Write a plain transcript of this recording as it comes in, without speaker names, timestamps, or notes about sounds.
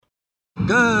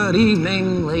Good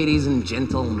evening, ladies and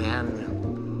gentlemen.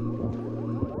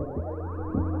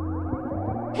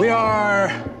 We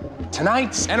are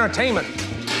tonight's entertainment.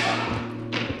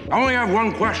 I only have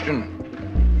one question.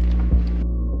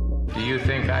 Do you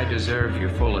think I deserve your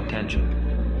full attention?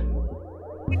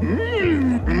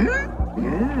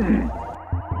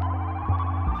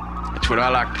 That's what I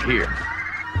like to hear.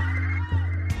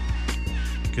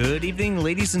 Good evening,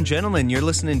 ladies and gentlemen. You're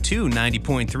listening to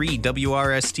 90.3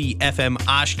 WRST FM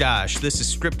Oshkosh. This is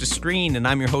Script to Screen, and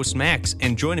I'm your host, Max.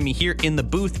 And joining me here in the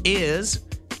booth is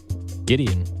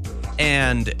Gideon.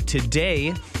 And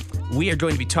today, we are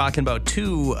going to be talking about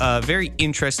two very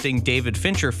interesting David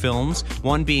Fincher films.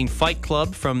 One being Fight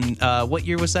Club from, what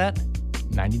year was that?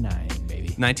 99,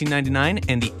 baby. 1999.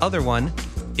 And the other one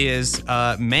is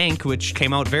Mank, which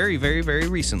came out very, very, very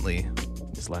recently.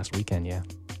 This last weekend, yeah.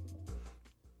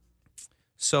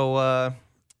 So,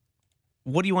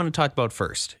 what do you want to talk about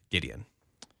first, Gideon?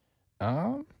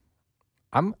 I've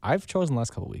chosen the last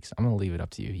couple of weeks. I'm going to leave it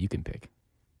up to you. You can pick.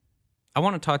 I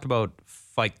want to talk about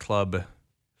Fight Club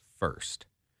first,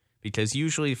 because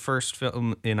usually first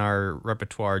film in our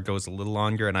repertoire goes a little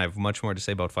longer, and I have much more to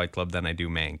say about Fight Club than I do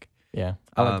Mank. Yeah,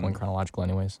 I like going chronological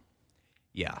anyways.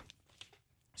 Yeah.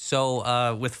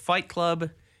 So, with Fight Club,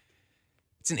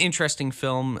 it's an interesting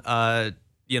film.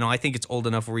 I think it's old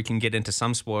enough where we can get into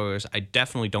some spoilers. I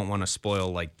definitely don't want to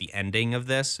spoil, like, the ending of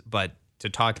this, but to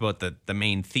talk about the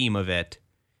main theme of it,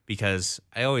 because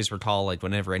I always recall, like,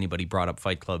 whenever anybody brought up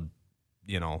Fight Club,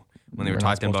 when they were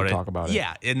talking about it.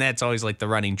 Yeah, and that's always, like, the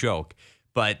running joke.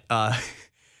 But I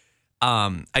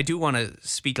do want to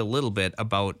speak a little bit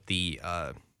about the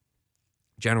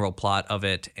general plot of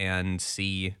it and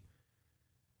see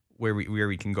where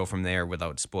we can go from there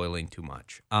without spoiling too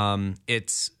much.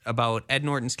 It's about Ed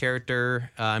Norton's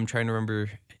character. I'm trying to remember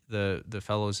the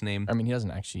fellow's name. I mean,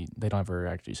 they don't ever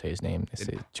actually say his name.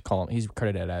 He's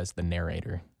credited as the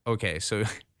narrator. Okay, so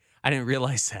I didn't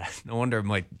realize that. No wonder I'm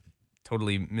like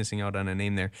totally missing out on a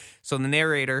name there. So the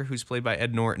narrator, who's played by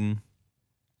Ed Norton,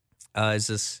 is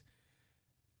this,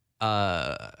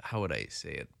 how would I say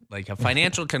it? Like a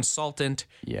financial consultant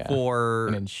for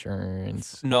an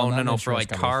insurance. For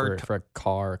like for a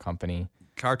car company.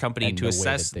 Car company to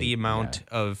assess the amount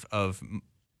of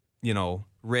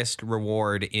risk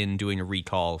reward in doing a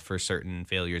recall for certain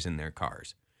failures in their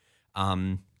cars.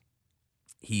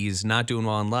 He's not doing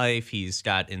well in life. He's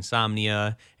got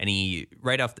insomnia, and he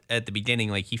right off at the beginning,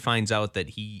 like he finds out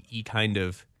that he kind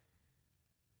of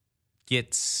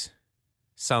gets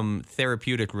some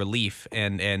therapeutic relief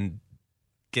and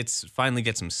finally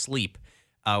gets some sleep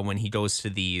when he goes to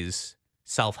these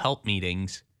self-help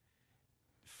meetings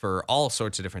for all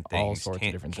sorts of different things. All sorts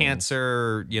of different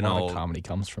cancer, things. Cancer, the comedy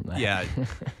comes from that. Yeah.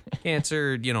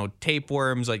 Cancer,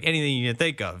 tapeworms, like anything you can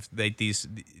think of. Like these.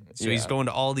 So he's going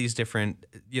to all these different,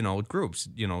 groups,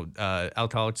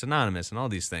 Alcoholics Anonymous and all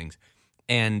these things.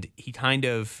 And he kind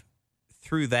of,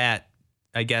 through that,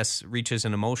 I guess, reaches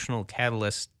an emotional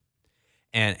catalyst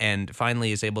and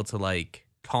finally is able to, like,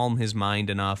 calm his mind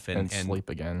enough and sleep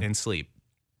again. And sleep.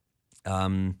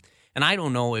 And I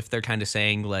don't know if they're kind of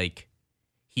saying, like,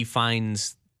 he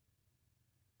finds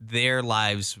their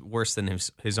lives worse than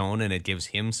his own and it gives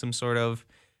him some sort of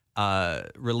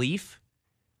relief.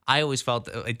 I always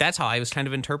felt like that's how I was kind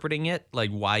of interpreting it,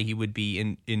 like why he would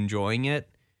be enjoying it,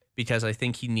 because I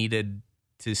think he needed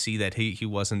to see that he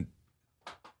wasn't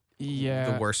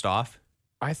the worst off.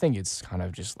 I think it's kind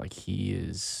of just like he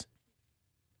is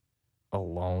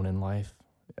alone in life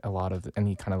and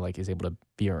he kind of like is able to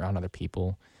be around other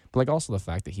people, but like also the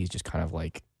fact that he's just kind of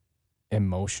like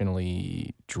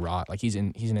emotionally dry, like he's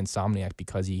an insomniac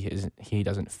because he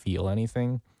doesn't feel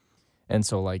anything, and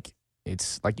so like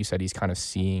it's like you said, he's kind of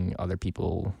seeing other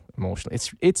people emotionally.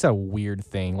 It's a weird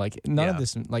thing. Like none of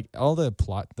this, like all the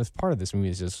plot, this part of this movie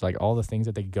is just like all the things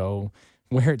that they go,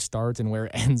 where it starts and where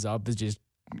it ends up is just,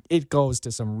 it goes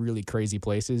to some really crazy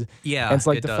places. Yeah, and it's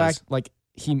like fact, like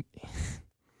he's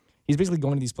basically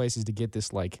going to these places to get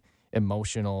this like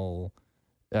emotional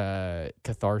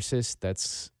catharsis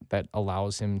that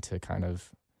allows him to kind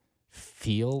of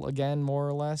feel again, more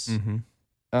or less. Mm-hmm.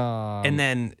 And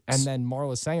then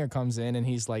Marla Sanger comes in and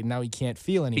he's like, now he can't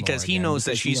feel anymore because he knows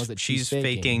that she's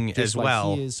faking as well.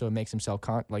 Like he is, so it makes himself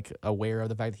aware of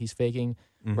the fact that he's faking,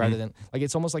 rather than like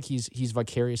it's almost like he's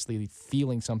vicariously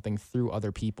feeling something through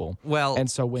other people. Well,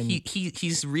 and so when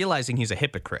he's realizing he's a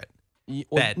hypocrite.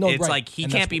 Like he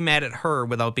can't be mad at her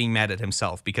without being mad at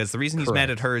himself, because the reason he's mad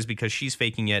at her is because she's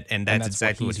faking it, and that's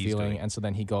exactly what he's feeling. Doing. And so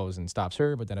then he goes and stops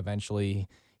her, but then eventually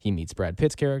he meets Brad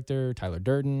Pitt's character, Tyler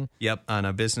Durden. Yep, on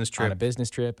a business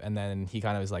trip. And then he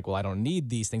kind of is like, well, I don't need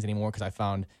these things anymore because I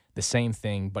found the same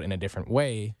thing but in a different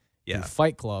way through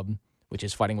Fight Club, which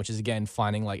is fighting, which is again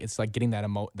finding like it's like getting that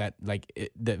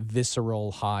the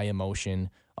visceral high emotion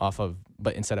off of,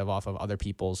 but instead of off of other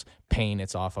people's pain,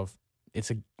 it's off of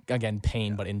again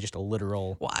pain, but in just a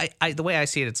literal. Well, I the way I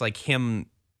see it, it's like him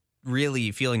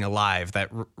really feeling alive, that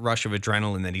rush of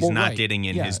adrenaline that he's not getting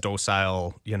in his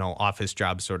docile, office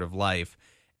job sort of life.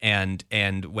 And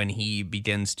when he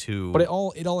begins to, but it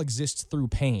all exists through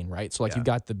pain, right? So like you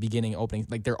got the beginning opening,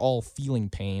 like they're all feeling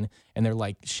pain and they're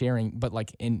like sharing, but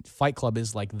like in Fight Club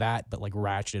is like that, but like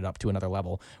ratcheted up to another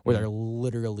level where they're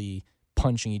literally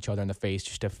punching each other in the face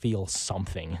just to feel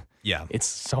something. Yeah, it's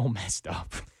so messed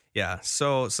up. Yeah,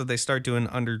 so they start doing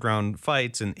underground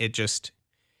fights, and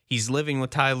he's living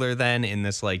with Tyler then in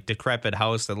this like decrepit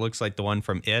house that looks like the one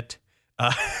from It.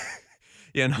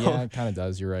 Yeah, it kind of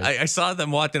does. You're right. I saw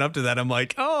them walking up to that. I'm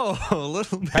like, oh, a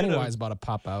little bit. Pennywise about to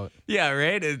pop out. Yeah,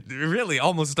 right. It really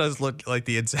almost does look like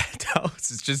the exact house.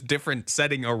 It's just different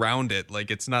setting around it.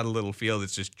 Like it's not a little field.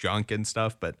 It's just junk and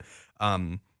stuff. But,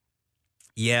 so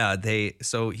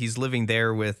he's living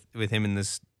there with him in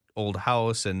this old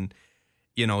house, and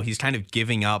he's kind of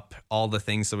giving up all the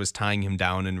things that was tying him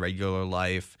down in regular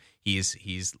life.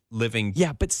 He's living.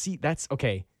 Yeah, but see, that's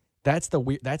okay. That's the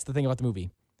thing about the movie.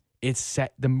 It's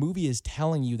set. The movie is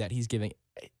telling you that he's giving.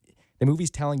 The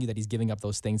movie's telling you that he's giving up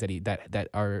those things that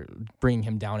are bringing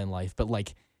him down in life. But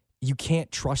like, you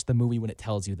can't trust the movie when it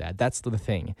tells you that. That's the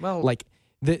thing. Well, like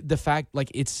the fact, like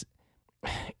it's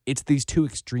these two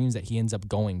extremes that he ends up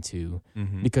going to,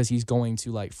 because he's going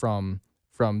to like from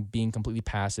being completely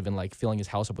passive and like filling his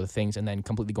house up with things, and then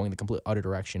completely going the complete other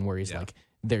direction where he's like,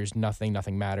 there's nothing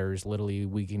matters. Literally,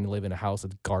 we can live in a house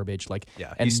that's garbage. Like,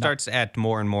 and he starts to act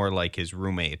more and more like his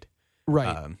roommate.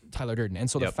 Right, Tyler Durden. And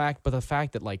so the fact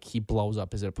that like he blows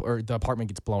up or the apartment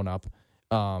gets blown up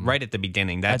right at the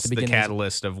beginning. That's the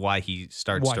catalyst of why he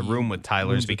starts to room with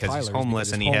Tyler's, because he's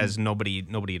homeless and he has nobody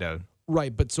to.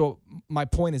 Right, but so my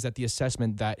point is that the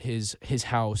assessment that his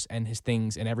house and his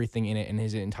things and everything in it and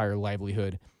his entire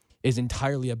livelihood is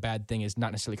entirely a bad thing is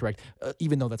not necessarily correct,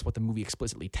 even though that's what the movie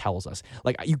explicitly tells us.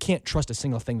 Like, you can't trust a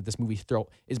single thing that this movie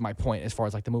is my point as far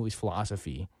as like the movie's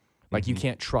philosophy. Like, you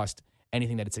can't trust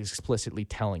anything that it's explicitly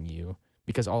telling you,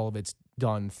 because all of it's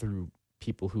done through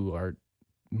people who are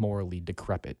morally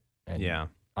decrepit and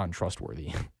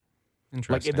untrustworthy.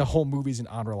 Interesting. Like, the whole movie's an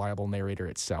unreliable narrator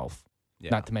itself.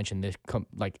 Yeah. Not to mention this,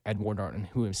 like Edward Norton,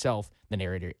 who himself, the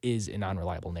narrator, is an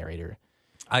unreliable narrator.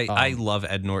 I love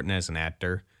Ed Norton as an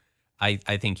actor. I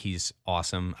think he's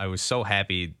awesome. I was so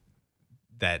happy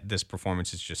that this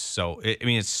performance is just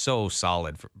it's so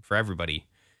solid for everybody.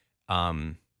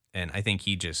 And I think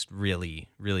he just really,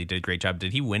 really did a great job.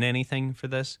 Did he win anything for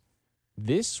this?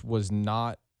 This was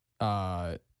not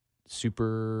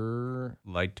super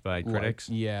liked by critics.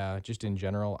 Just in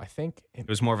general. I think it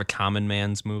was more of a common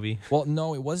man's movie. Well,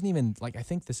 no, it wasn't even like, I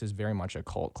think this is very much a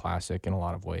cult classic in a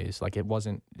lot of ways. Like, it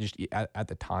wasn't just at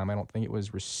the time. I don't think it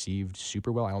was received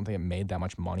super well. I don't think it made that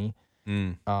much money.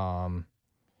 I'm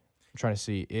trying to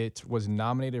see. It was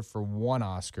nominated for one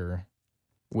Oscar,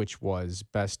 which was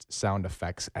Best Sound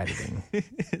Effects Editing.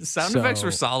 Sound effects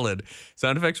were solid.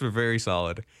 Sound effects were very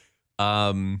solid.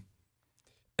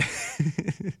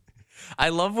 I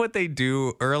love what they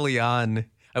do early on.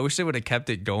 I wish they would have kept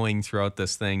it going throughout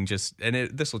this thing.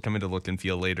 This will come into look and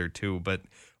feel later too, but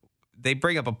they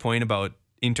bring up a point about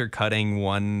intercutting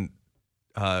one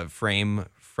frame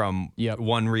from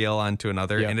one reel onto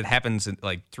another, and it happens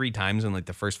like 3 times in like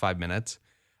the first 5 minutes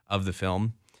of the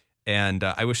film. And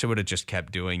I wish I would have just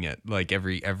kept doing it, like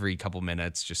every couple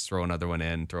minutes, just throw another one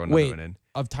in, one in.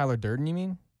 Of Tyler Durden, you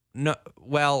mean? No,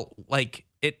 well, like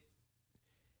it.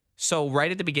 So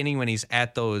right at the beginning, when he's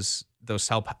at those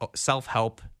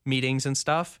self-help meetings and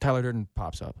stuff, Tyler Durden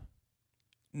pops up.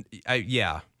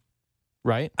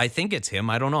 Right? I think it's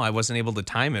him. I don't know. I wasn't able to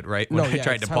time it right when I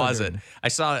tried to pause it. I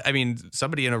saw,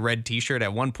 somebody in a red T-shirt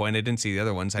at one point. I didn't see the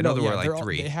other ones. I know there were like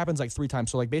 3. It happens like 3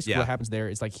 times. So like basically what happens there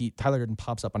is like Tyler Durden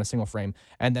pops up on a single frame,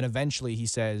 and then eventually he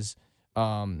says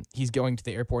he's going to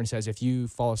the airport and says, if you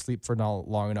fall asleep for not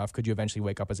long enough, could you eventually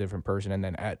wake up as a different person?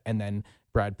 And then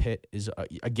Brad Pitt is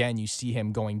again, you see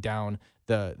him going down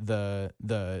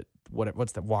the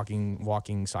what's the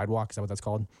walking sidewalk? Is that what that's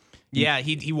called? Yeah,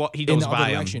 he goes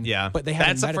by him. Yeah, but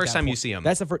that's the first time you see him.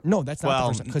 That's the first. No, that's not the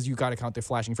first time, because you got to count the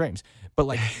flashing frames. But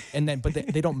like, but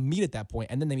they don't meet at that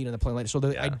point, and then they meet on the plane later. So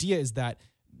the idea is that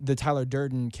the Tyler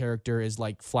Durden character is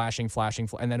like flashing,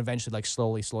 and then eventually like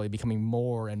slowly becoming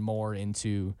more and more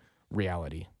into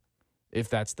reality, if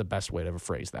that's the best way to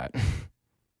phrase that.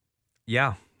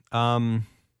 Yeah.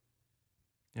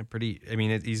 Pretty.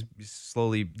 He's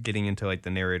slowly getting into like the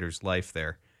narrator's life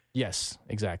there. Yes,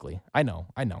 exactly. I know.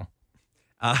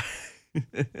 Uh,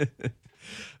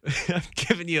 I'm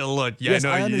giving you a look. Yeah, Yes, I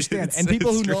know. I understand. And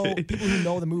people who great.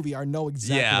 know the movie know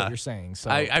exactly what you're saying. So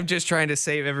I'm just trying to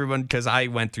save everyone because I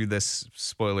went through this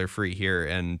spoiler free here,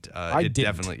 and it didn't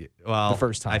definitely the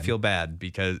first time. I feel bad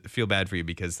for you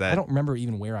because that I don't remember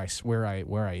even where I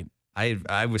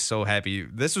I was so happy.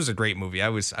 This was a great movie. I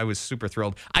was super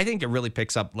thrilled. I think it really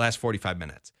picks up last 45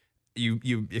 minutes.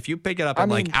 If you pick it up at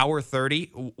like hour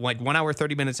 30, like 1 hour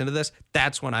 30 minutes into this,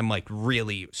 that's when I'm like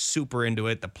really super into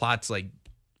it. The plot's like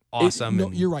awesome.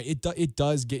 You're right. It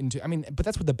does get into. I mean, but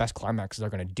that's what the best climaxes are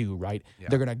going to do, right? Yeah.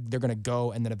 They're gonna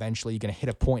go, and then eventually you're gonna hit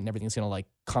a point, and everything's gonna like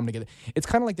come together. It's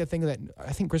kind of like that thing that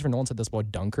I think Christopher Nolan said this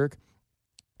about Dunkirk.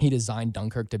 He designed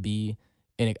Dunkirk to be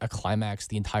in a climax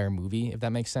the entire movie, if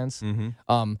that makes sense.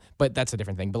 Mm-hmm. But that's a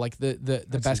different thing. But like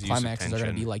the best climaxes are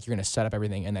going to be like you're going to set up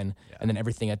everything, and then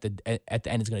everything at the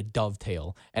end is going to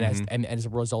dovetail, and as a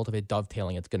result of it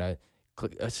dovetailing, it's going to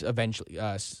eventually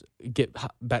get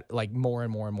like more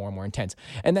and more and more and more intense.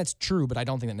 And that's true, but I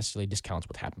don't think that necessarily discounts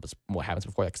what happens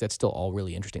before that, because that's still all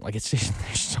really interesting. Like it's just,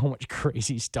 there's so much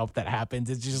crazy stuff that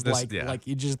happens. It's just like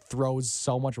it just throws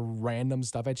so much random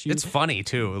stuff at you. It's funny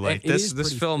too. Like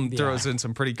this film throws in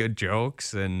some pretty good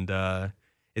jokes, and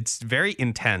it's very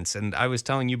intense. And I was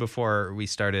telling you before we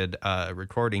started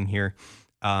recording here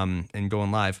and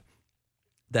going live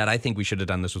that I think we should have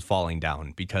done this with Falling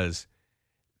Down, because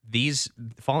these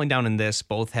Falling Down and this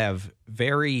both have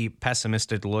very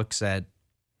pessimistic looks at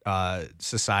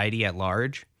society at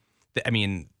large. I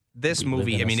mean, this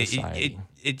movie, I mean,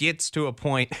 it gets to a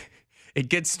point. It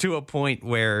gets to a point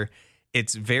where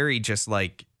it's very just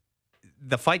like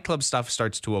the Fight Club stuff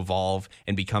starts to evolve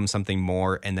and become something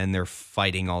more, and then they're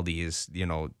fighting all these,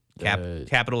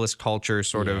 capitalist culture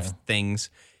sort of things,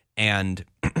 and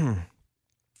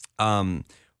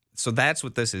so that's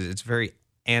what this is. It's very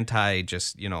anti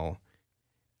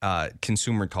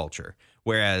consumer culture,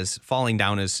 whereas Falling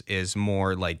Down is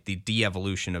more like the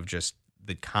de-evolution of just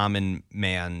the common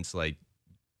man's, like,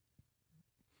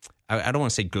 I don't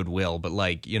want to say goodwill, but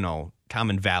like,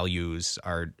 common values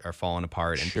are falling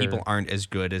apart, and people aren't as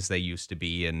good as they used to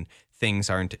be, and things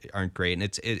aren't great. And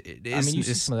it is. I mean, you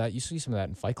see some of that. You see some of that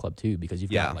in Fight Club too, because you've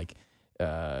got like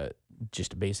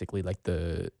just basically like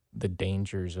the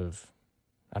dangers of,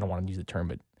 I don't want to use the term,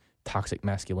 but toxic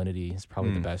masculinity is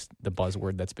probably the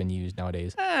buzzword that's been used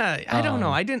nowadays. I don't know.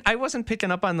 I wasn't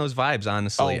picking up on those vibes,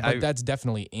 honestly. But that's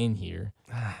definitely in here,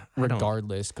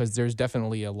 regardless, because there's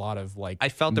definitely a lot of like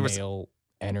male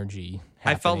energy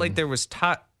happening. I felt like there was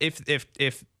I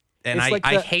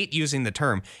hate using the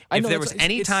term. If there was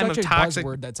any time of toxic,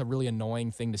 buzzword, that's a really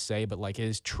annoying thing to say, but like it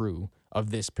is true of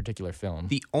this particular film.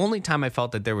 The only time I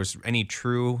felt that there was any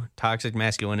true toxic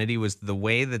masculinity was the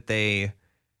way that they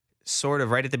sort of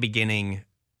right at the beginning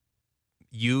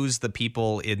use the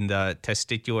people in the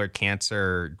testicular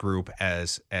cancer group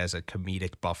as a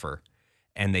comedic buffer,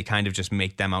 and they kind of just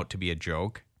make them out to be a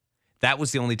joke. That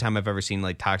was the only time I've ever seen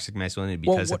like toxic masculinity,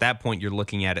 because at that point you're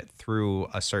looking at it through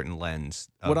a certain lens.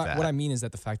 What I mean is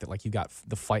that the fact that like you got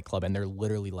the Fight Club, and they're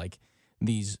literally like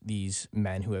these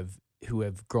men who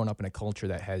have grown up in a culture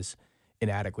that has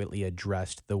inadequately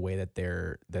addressed the way that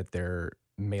their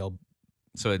male.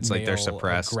 So it's like they're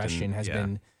suppressed. Aggression has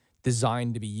been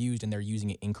designed to be used, and they're using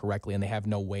it incorrectly, and they have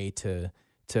no way to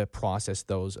process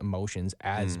those emotions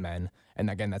as men. And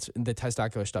again, that's the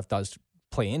testicular stuff does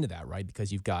play into that, right?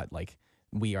 Because you've got like,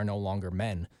 we are no longer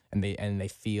men, and they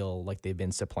feel like they've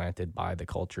been supplanted by the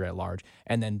culture at large.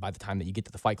 And then by the time that you get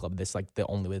to the Fight Club, this like the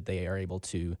only way they are able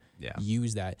to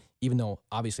use that, even though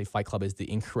obviously Fight Club is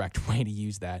the incorrect way to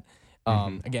use that.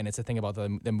 Again, it's a thing about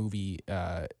the movie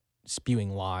spewing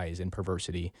lies and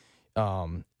perversity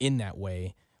in that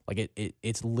way. Like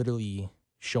it's literally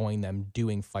showing them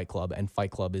doing Fight Club, and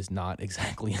Fight Club is not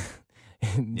exactly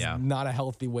not a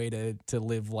healthy way to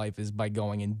live life, is by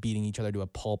going and beating each other to a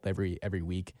pulp every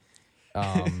week.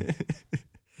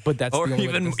 But that's or the only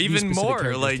even way that even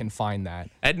more like can find that.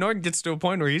 Ed Norton gets to a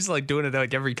point where he's like doing it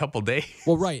like every couple days.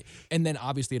 Well, right, and then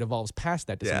obviously it evolves past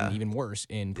that to something even worse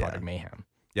in Project Mayhem.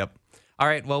 Yep. All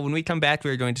right. Well, when we come back,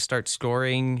 we're going to start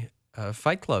scoring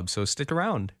Fight Club, so stick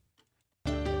around.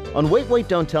 On Wait, Wait,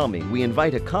 Don't Tell Me, we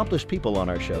invite accomplished people on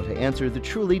our show to answer the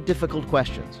truly difficult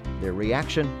questions. Their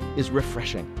reaction is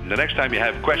refreshing. The next time you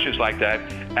have questions like that,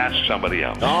 ask somebody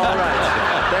else. All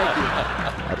right, thank you.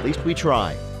 At least we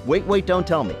try. Wait, Wait, Don't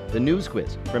Tell Me, the news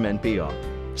quiz from NPR.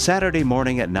 Saturday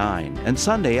morning at 9 and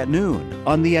Sunday at noon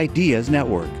on the Ideas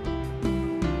Network.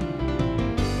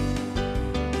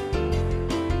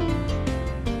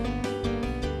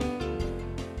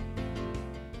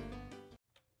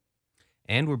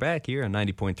 And we're back here on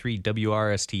 90.3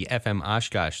 WRST FM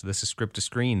Oshkosh. This is Script to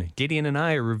Screen. Gideon and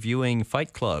I are reviewing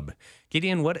Fight Club.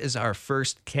 Gideon, what is our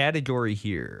first category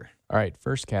here? All right,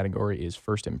 first category is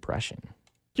first impression.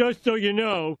 Just so you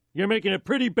know, you're making a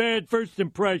pretty bad first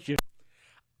impression.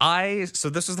 So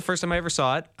this was the first time I ever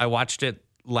saw it. I watched it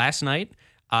last night.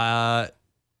 Wow,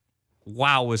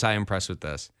 was I impressed with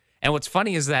this. And what's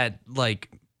funny is that, like,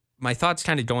 my thoughts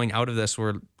kind of going out of this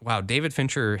were, wow, David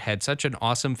Fincher had such an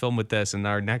awesome film with this, and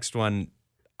our next one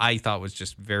I thought was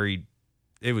just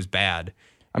it was bad.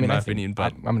 In my opinion,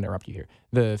 but I'm going to interrupt you here.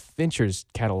 The Fincher's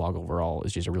catalog overall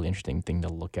is just a really interesting thing to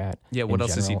look at. Yeah, what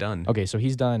else has he done? Okay, so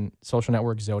he's done Social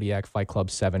Network, Zodiac, Fight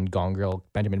Club, Seven, Gone Girl,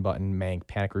 Benjamin Button, Mank,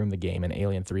 Panic Room, The Game, and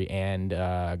Alien 3, and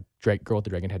Girl with the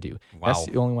Dragon Tattoo. Wow. That's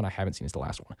the only one I haven't seen is the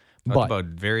last one. Talk about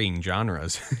varying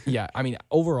genres. Yeah, I mean,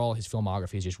 overall, his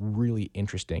filmography is just really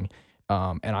interesting,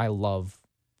 and I love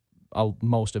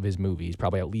most of his movies.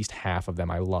 Probably at least half of them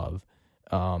I love.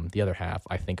 The other half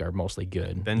I think are mostly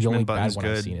good. Benjamin the only Button's bad one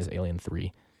good. I've seen is Alien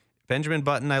 3. Benjamin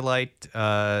Button I liked.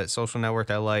 Social Network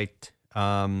I liked.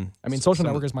 I mean, Social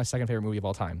Network is my second favorite movie of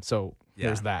all time. So Yeah.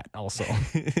 there's that also.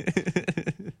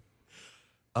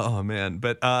 Oh man,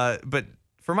 but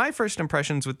for my first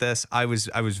impressions with this, I was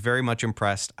very much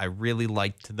impressed. I really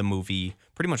liked the movie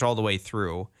pretty much all the way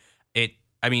through. It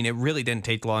really didn't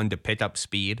take long to pick up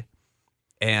speed,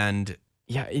 and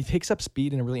Yeah, it picks up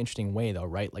speed in a really interesting way, though,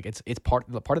 right? Like it's part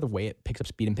of the way it picks up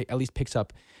speed and at least picks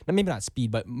up, maybe not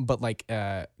speed, but like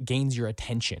gains your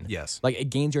attention. Yes, like it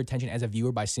gains your attention as a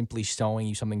viewer by simply showing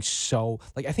you something so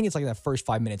like I think it's like that first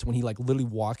 5 minutes when he like literally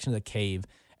walks into the cave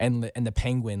and the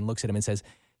penguin looks at him and says,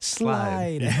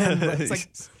 "Slide." And it's like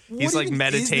he's like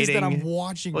meditating. That I'm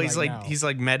watching. Well, now? he's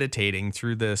like meditating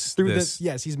through this.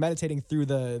 Yes, he's meditating through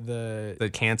the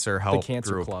cancer help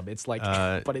cancer group. club. It's like,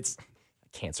 but it's.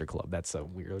 Cancer Club. That's a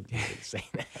weird way to say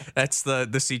that. That's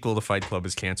the sequel to Fight Club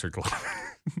is Cancer Club.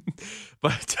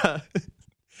 But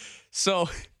so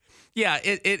yeah,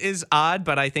 it is odd,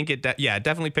 but I think it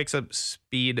definitely picks up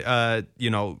speed.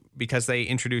 Because they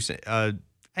introduce I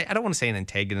don't want to say an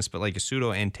antagonist, but like a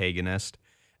pseudo antagonist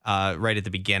right at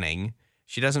the beginning.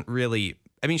 She doesn't really.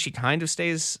 I mean, she kind of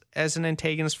stays as an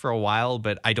antagonist for a while,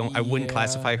 but I wouldn't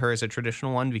classify her as a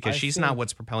traditional one because she's not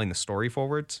what's propelling the story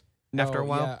forwards. No, after a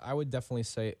while, yeah, I would definitely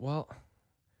say. Well,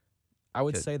 I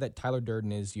would say that Tyler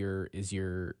Durden is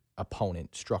your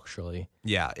opponent structurally.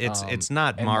 Yeah, it's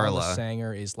not and Marla.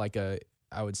 Sanger is like I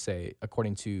would say,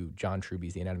 according to John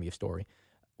Truby's The Anatomy of Story,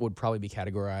 would probably be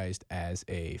categorized as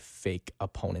a fake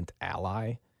opponent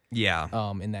ally.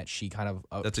 Yeah. In that she kind of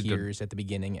appears at the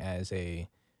beginning as a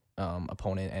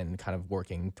opponent and kind of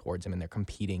working towards him, and they're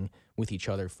competing with each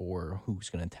other for who's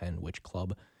going to attend which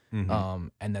club. Mm-hmm.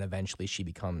 And then eventually she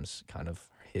becomes kind of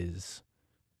his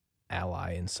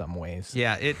ally in some ways.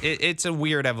 Yeah, it's a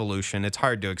weird evolution. It's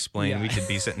hard to explain. Yeah. We could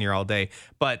be sitting here all day.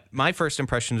 But my first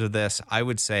impressions of this, I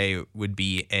would say, would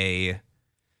be I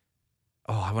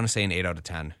want to say an 8 out of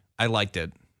 10. I liked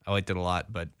it. I liked it a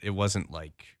lot, but it wasn't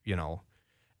like,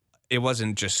 it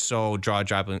wasn't just so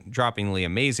jaw-droppingly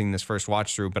amazing this first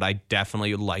watch through, but I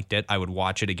definitely liked it. I would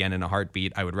watch it again in a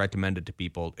heartbeat. I would recommend it to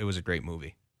people. It was a great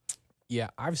movie. Yeah,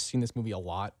 I've seen this movie a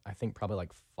lot. I think probably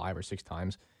like 5 or 6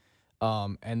 times.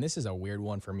 And this is a weird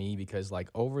one for me because like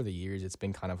over the years, it's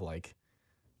been kind of like,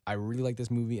 I really like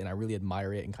this movie and I really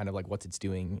admire it and kind of like what it's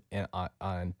doing in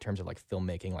terms of like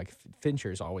filmmaking. Like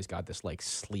Fincher's always got this like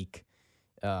sleek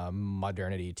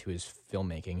modernity to his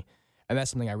filmmaking. And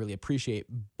that's something I really appreciate.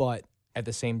 But at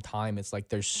the same time, it's like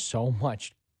there's so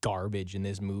much garbage in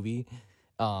this movie.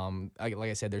 Like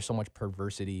I said, there's so much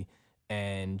perversity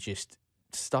and just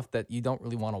stuff that you don't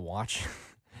really want to watch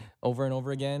over and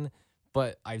over again,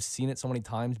 but I've seen it so many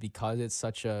times because it's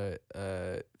such a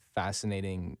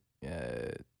fascinating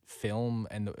film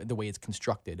and the way it's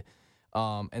constructed.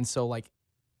 And so like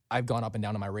I've gone up and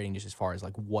down in my rating just as far as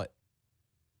like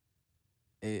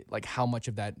how much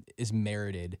of that is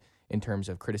merited in terms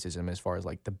of criticism as far as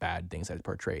like the bad things that it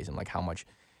portrays and like how much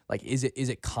like is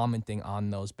it commenting on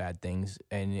those bad things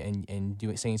and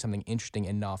saying something interesting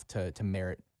enough to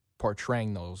merit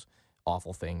portraying those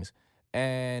awful things.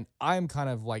 And I'm kind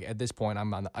of like at this point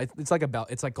it's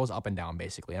like goes up and down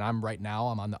basically, and I'm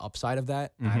on the upside of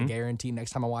that. Mm-hmm. I guarantee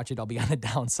next time I watch it I'll be on the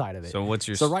downside of it.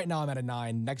 So right now I'm at a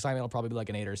 9. Next time it'll probably be like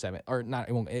an 8 or 7 or not.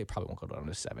 It probably won't go down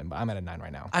to 7, but I'm at a 9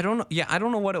 right now. I don't know. Yeah, I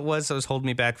don't know what it was that was holding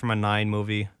me back from a 9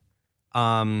 movie.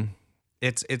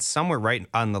 It's somewhere right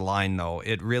on the line though.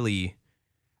 It really,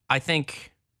 I think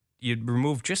you'd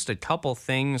remove just a couple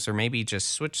things or maybe just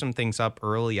switch some things up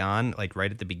early on, like right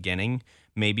at the beginning.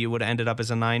 Maybe it would have ended up as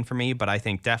a 9 for me, but I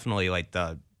think definitely like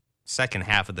the second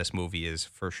half of this movie is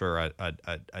for sure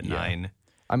a 9.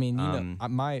 I mean,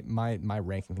 my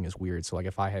ranking thing is weird. So like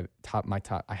if I have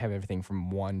I have everything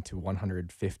from 1 to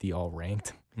 150 all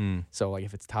ranked. So like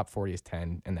if it's top 40 is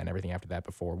 10, and then everything after that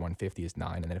before 150 is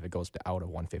 9, and then if it goes to out of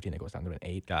 150 and it goes down to an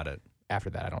 8. Got it. After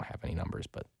that, I don't have any numbers,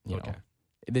 but you know,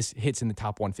 this hits in the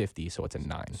top 150, so it's a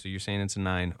 9. So you're saying it's a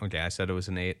 9. Okay, I said it was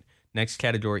an 8. Next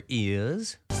category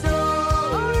is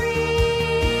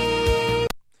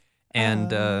and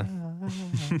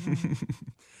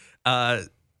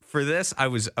for this, I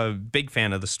was a big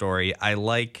fan of the story.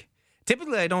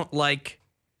 Typically I don't like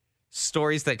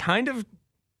stories that kind of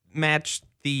match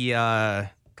the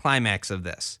climax of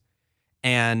this.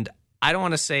 And I don't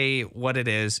want to say what it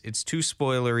is. It's too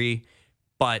spoilery.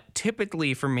 But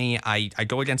typically for me, I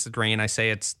go against the grain. I say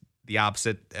it's the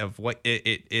opposite of what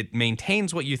it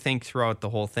maintains what you think throughout the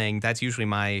whole thing. That's usually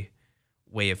my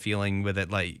way of feeling with it,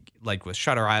 like with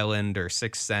Shutter Island or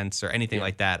Sixth Sense or anything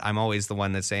like that. I'm always the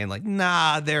one that's saying like,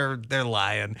 nah, they're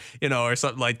lying, you know, or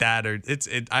something like that. Or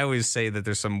I always say that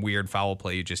there's some weird foul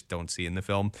play you just don't see in the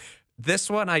film.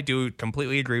 This one, I do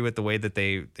completely agree with the way that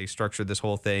they structured this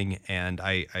whole thing, and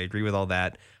I agree with all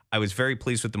that. I was very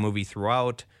pleased with the movie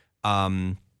throughout.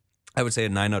 I would say a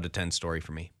 9 out of 10 story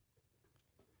for me.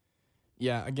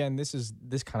 Yeah, again, this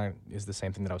kind of is the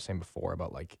same thing that I was saying before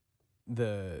about like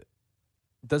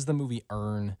does the movie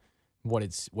earn what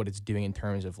it's doing in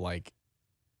terms of like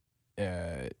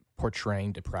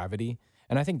portraying depravity?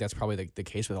 And I think that's probably the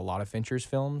case with a lot of Fincher's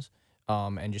films,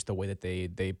 and just the way that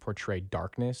they portray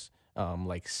darkness,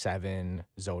 like Seven,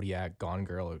 Zodiac, Gone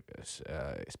Girl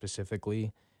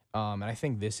specifically. And I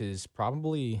think this is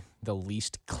probably the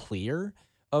least clear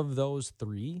of those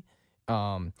three.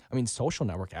 I mean, Social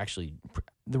Network actually,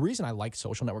 the reason I like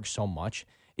Social Network so much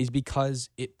is because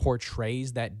it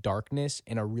portrays that darkness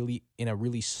in a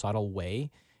really subtle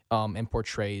way, and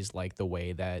portrays like the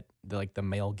way that the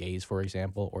male gaze, for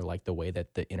example, or like the way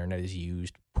that the internet is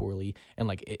used poorly, and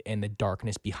like and the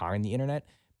darkness behind the internet.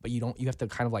 But you have to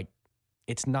kind of like,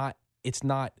 it's not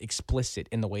explicit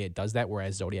in the way it does that,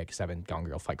 whereas Zodiac, Seven, Gone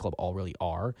Girl, Fight Club all really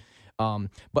are.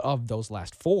 But of those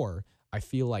last four, I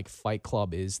feel like Fight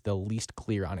Club is the least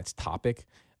clear on its topic,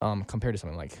 compared to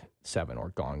something like Seven or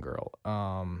Gone Girl.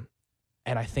 And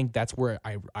I think that's where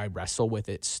I wrestle with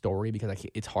its story, because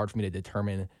it's hard for me to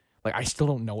determine. Like, I still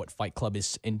don't know what Fight Club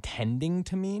is intending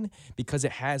to mean, because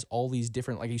it has all these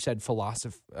different, like you said,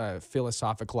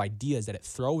 philosophical ideas that it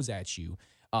throws at you.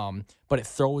 But it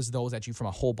throws those at you from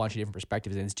a whole bunch of different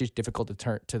perspectives, and it's just difficult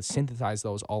to synthesize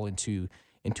those all into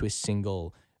a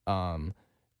single.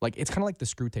 Like, it's kind of like the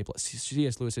Screw Tape.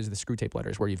 C.S. Lewis's The Screw Tape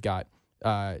Letters, where you've got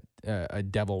a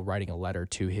devil writing a letter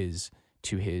to his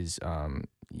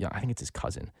I think it's his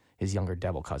cousin, his younger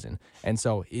devil cousin, and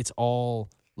so it's all.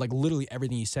 Like, literally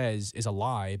everything he says is a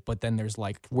lie, but then there's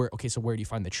like, where do you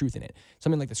find the truth in it?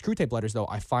 Something like the Screw Tape Letters, though,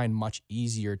 I find much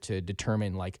easier to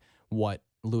determine like what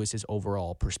Lewis's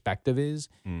overall perspective is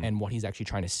and what he's actually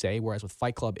trying to say. Whereas with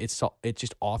Fight Club, it's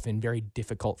just often very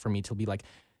difficult for me to be like,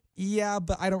 yeah,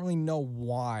 but I don't really know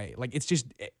why. Like, it's just,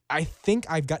 I think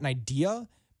I've got an idea,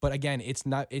 but again, it's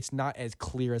not as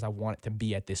clear as I want it to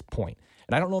be at this point.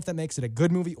 And I don't know if that makes it a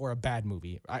good movie or a bad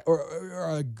movie,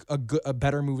 or a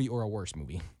better movie or a worse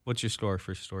movie. What's your score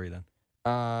for story then?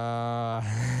 I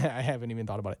haven't even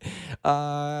thought about it.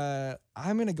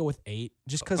 I'm gonna go with 8,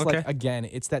 just because, like, again,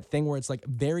 it's that thing where it's like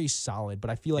very solid.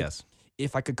 But I feel like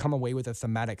if I could come away with a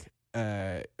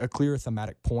clear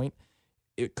thematic point,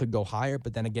 it could go higher.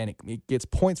 But then again, it gets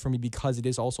points for me because it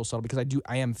is also subtle, because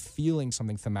I am feeling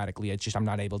something thematically. It's just I'm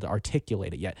not able to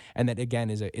articulate it yet. And that, again,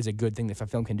 is a good thing if a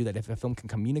film can do that. If a film can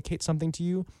communicate something to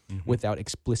you without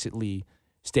explicitly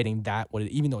stating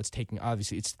even though it's taking,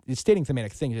 obviously it's stating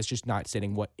thematic things, it's just not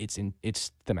stating what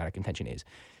its thematic intention is.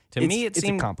 To me, it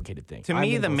seemed a complicated thing. To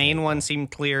me, the main one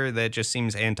seemed clear. That just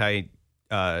seems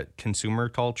consumer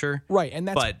culture, right? And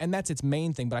that's its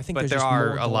main thing. But I think there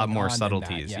are a lot more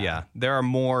subtleties. Yeah, there are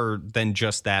more than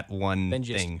just that one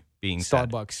thing being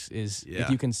Starbucks said. Is if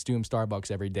you consume Starbucks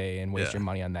every day and waste your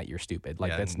money on that, you're stupid.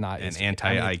 Like, that's not an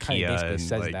anti-IKEA. It kind of basically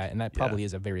says that, and that probably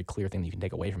is a very clear thing that you can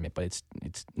take away from it. But it's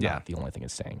not the only thing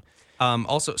it's saying.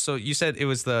 Also, so you said it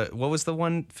was what was the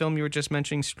one film you were just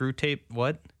mentioning? Screw Tape.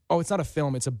 What? Oh, it's not a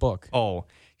film. It's a book. Oh.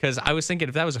 Because I was thinking,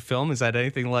 if that was a film, is that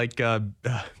anything like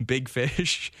Big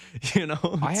Fish? You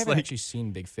know, I haven't actually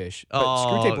seen Big Fish, but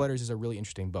Screw Tape Letters is a really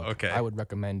interesting book. Okay, I would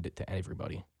recommend it to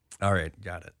everybody. All right,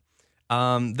 got it.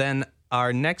 Then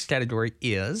our next category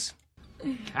is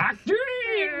acting.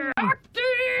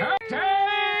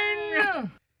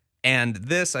 And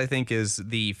this, I think, is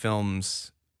the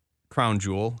film's crown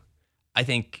jewel. I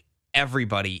think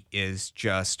everybody is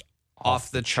just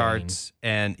off the charts,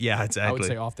 and yeah, exactly. I would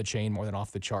say off the chain more than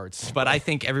off the charts. But I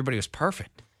think everybody was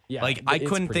perfect. Yeah, like I it's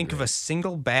couldn't pretty think of great.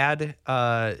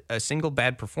 a single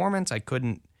bad performance. I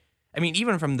couldn't. I mean,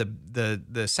 even from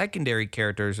the secondary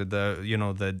characters or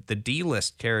the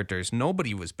D-list characters,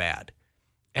 nobody was bad.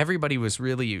 Everybody was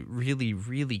really, really,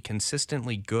 really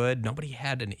consistently good. Nobody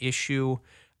had an issue.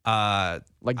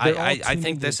 Like I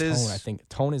think this tone. is. I think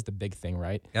tone is the big thing,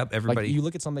 right? Yep, everybody. Like you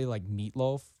look at somebody like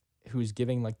Meatloaf, who's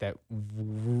giving like that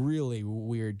really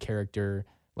weird character,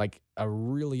 like a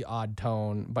really odd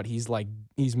tone, but he's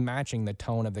matching the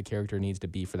tone of the character needs to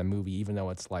be for the movie, even though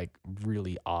it's like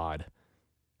really odd,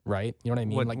 right? You know what I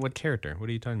mean? What character? What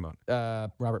are you talking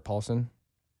about? Robert Paulson.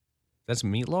 That's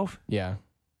Meatloaf? Yeah.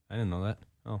 I didn't know that.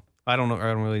 Oh, I don't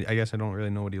know. I guess I don't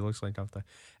really know what he looks like off the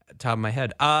top of my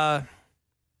head.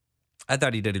 I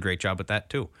thought he did a great job with that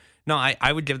too. No,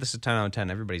 I would give this a 10 out of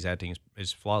 10. Everybody's acting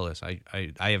is flawless. I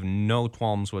have no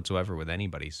qualms whatsoever with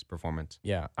anybody's performance.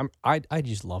 Yeah. I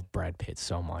just love Brad Pitt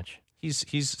so much.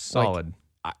 He's solid.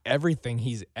 Everything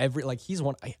he's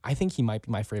one. I think he might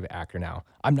be my favorite actor now.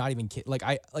 I'm not even kidding.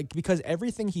 Because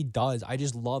everything he does, I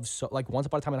just love so. Like Once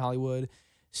Upon a Time in Hollywood,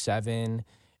 Seven,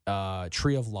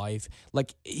 Tree of Life.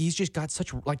 Like he's just got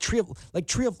such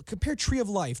compare Tree of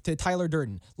Life to Tyler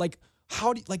Durden. Like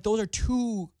how do those are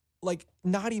two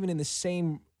not even in the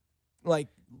same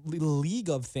league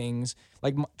of things.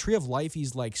 Like Tree of Life,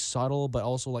 he's like subtle, but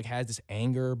also like has this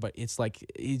anger, but it's like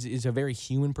it's a very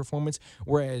human performance.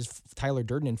 Whereas Tyler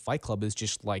Durden in Fight Club is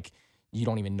just like you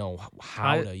don't even know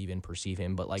how to even perceive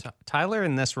him. But like Tyler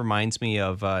in this reminds me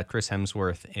of Chris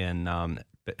Hemsworth in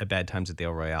Bad Times at the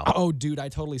El Royale. Oh, dude, I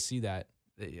totally see that.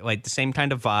 Like the same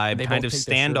kind of vibe, They kind both of take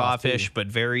their shirt off, standoffish, too. but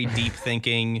very deep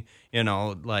thinking.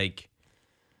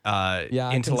 I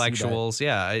can see Intellectuals. that.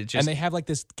 Yeah, it just, And they have like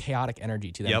this chaotic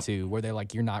energy to them Yep. too, where they're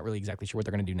like you're not really exactly sure what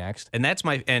they're gonna do next. and that's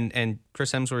my and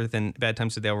Chris Hemsworth in Bad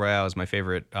Times at the El Royale is my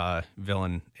favorite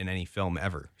villain in any film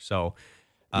ever. So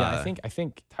Yeah, I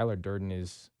think Tyler Durden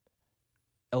is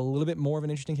a little bit more of an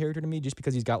interesting character to me, just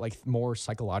because he's got like more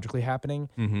psychologically happening.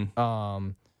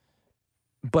 mhm.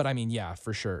 But I mean, yeah,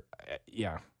 for sure,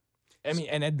 yeah. I mean,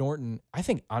 and Ed Norton. I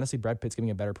think honestly, Brad Pitt's giving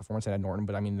a better performance than Ed Norton.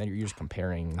 But I mean, then you're just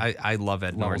comparing. I love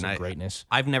Ed levels Norton. of greatness.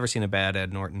 I've never seen a bad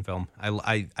Ed Norton film.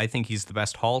 I think he's the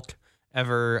best Hulk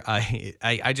ever.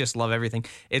 I just love everything.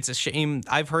 It's a shame.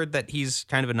 I've heard that he's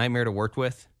kind of a nightmare to work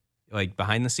with, like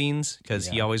behind the scenes, because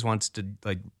he always wants to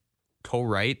like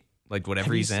co-write like whatever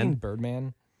Have he's you in. seen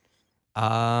Birdman?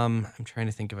 I'm trying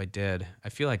to think if I did. I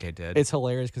feel like I did. It's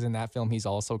hilarious because in that film he's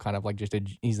also kind of like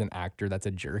he's an actor that's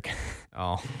a jerk.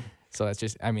 Oh, So that's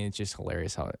just, I mean, it's just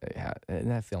hilarious how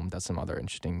and that film does some other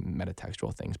interesting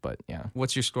metatextual things. But yeah,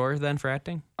 what's your score then for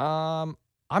acting? I'm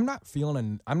not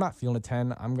feeling a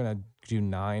 10. I'm gonna do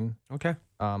 9. Okay,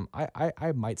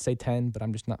 I might say 10, but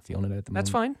I'm just not feeling it at the moment. that's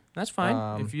fine. That's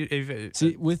fine. If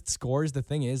See, with scores, the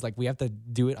thing is, like, we have to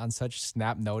do it on such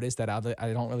snap notice that I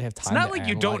don't really have time. it's not to like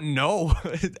you analyze. don't know.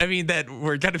 I mean, that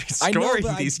we're gonna be I know, scoring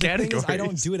but these the thing categories. is, I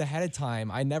don't do it ahead of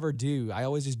time. I never do. I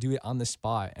always just do it on the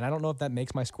spot, and I don't know if that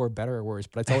makes my score better or worse.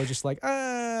 But it's always just like,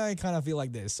 I kind of feel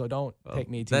like this. So don't take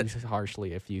me too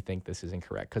harshly if you think this is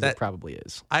incorrect, because it probably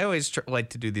is. I always like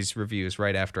to do these reviews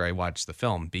right after I watch the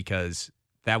film, because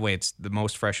that way it's the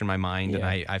most fresh in my mind, and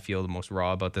I feel the most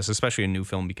raw about this, especially a new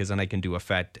film, because then I can do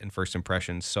effect and first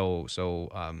impressions so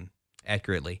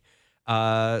accurately.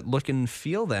 Look and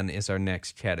feel then is our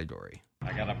next category.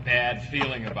 I got a bad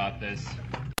feeling about this.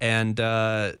 And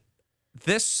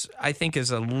this, I think, is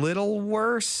a little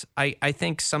worse. I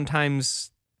think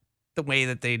sometimes the way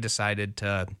that they decided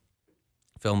to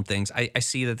film things, I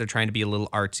see that they're trying to be a little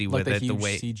artsy Like with the it. huge The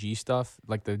way CG stuff,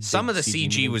 like some of the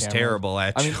CG moving was cameras. terrible,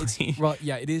 actually. I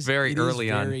mean, it is Very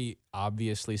early on. Very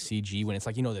obviously CG when it's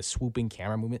like, the swooping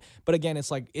camera movement. But again,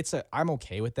 it's like I'm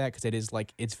okay with that, because it is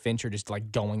like it's Fincher just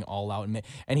like going all out,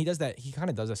 and he does that. He kind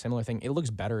of does a similar thing. It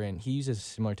looks better, and he uses a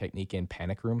similar technique in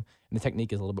Panic Room, and the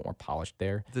technique is a little bit more polished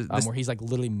there, where he's like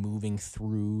literally moving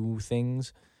through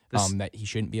things. That he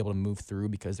shouldn't be able to move through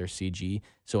because they're CG.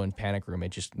 So in Panic Room,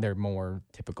 they're more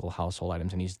typical household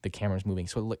items, and the camera's moving.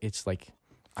 So it's like,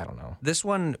 I don't know. This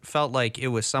one felt like it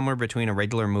was somewhere between a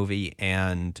regular movie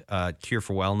and Cure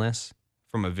for Wellness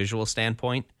from a visual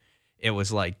standpoint. It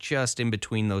was like just in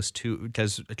between those two,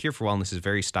 because Cure for Wellness is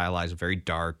very stylized, very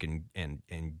dark and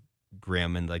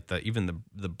grim, and like even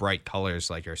the bright colors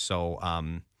like are so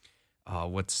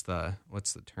what's the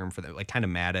term for that? Like kind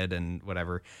of matted and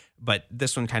whatever. But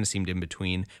this one kind of seemed in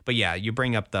between. But yeah, you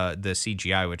bring up the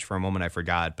CGI, which for a moment I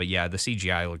forgot. But yeah, the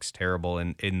CGI looks terrible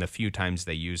in the few times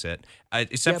they use it,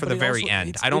 except for the very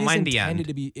end. I don't mind the end.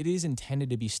 It is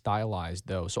intended to be stylized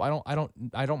though, so I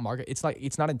don't mark it.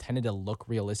 It's not intended to look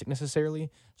realistic necessarily,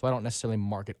 so I don't necessarily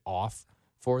mark it off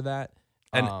for that.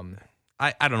 And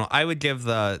I don't know. I would give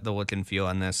the look and feel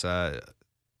on this. Man,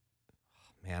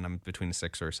 I'm between a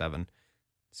 6 or a 7.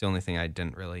 It's the only thing I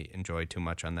didn't really enjoy too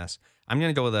much on this. I'm going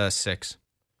to go with a 6,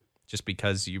 just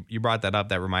because you brought that up.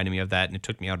 That reminded me of that, and it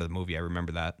took me out of the movie. I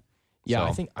remember that. Yeah, so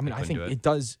I think it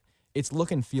does. Its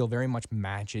look and feel very much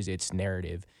matches its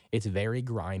narrative. It's very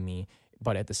grimy,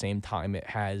 but at the same time, it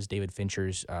has David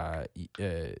Fincher's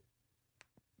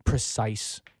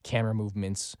precise camera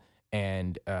movements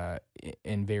and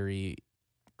very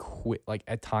quick. Like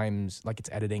at times, like its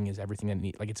editing is everything that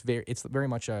need. Like it's very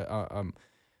much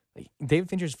David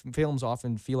Fincher's films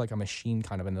often feel like a machine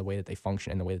kind of in the way that they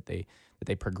function and the way that they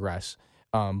progress.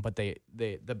 But the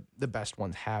best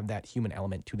ones have that human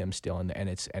element to them still,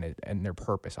 and their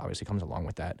purpose obviously comes along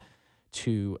with that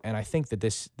too. And I think that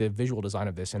the visual design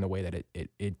of this and the way that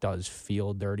it does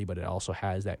feel dirty, but it also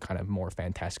has that kind of more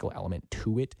fantastical element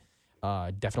to it.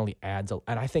 Definitely adds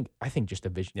and I think just the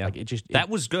vision, that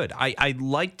was good. I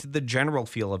liked the general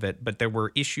feel of it, but there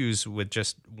were issues with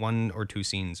just 1 or 2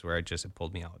 scenes where it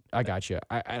pulled me out. I got you.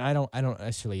 I don't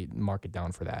necessarily mark it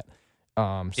down for that.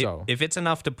 So if it's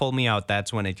enough to pull me out,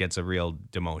 that's when it gets a real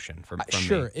demotion from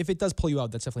sure, me. If it does pull you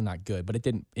out, that's definitely not good. But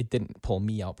it didn't pull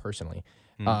me out personally.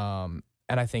 And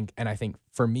I think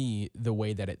for me, the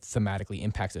way that it thematically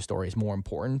impacts the story is more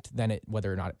important than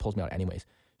whether or not it pulls me out anyways.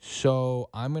 So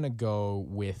I'm gonna go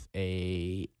with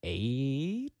a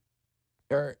 8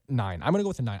 or 9. I'm gonna go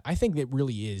with a 9. I think it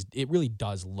really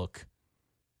does look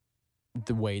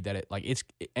the way that it like it's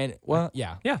and well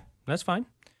yeah that's fine.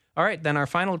 All right, then our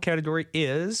final category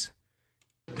is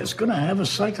it's gonna have a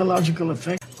psychological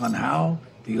effect on how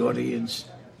the audience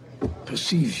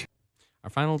perceives you. Our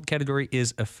final category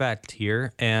is effect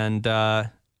here, and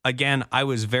again, I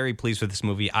was very pleased with this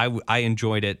movie. I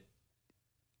enjoyed it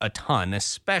a ton,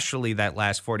 especially that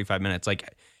last 45 minutes.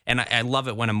 And I love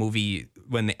it when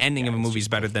the ending of a movie is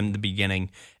better than the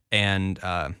beginning. And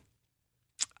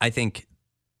I think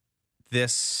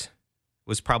this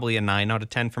was probably a 9 out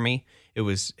of 10 for me. It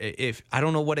was, if I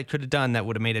don't know what it could have done that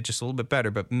would have made it just a little bit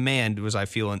better, but man, was I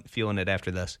feeling it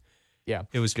after this. Yeah,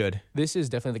 it was good. This is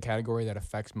definitely the category that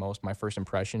affects most my first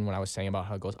impression when I was saying about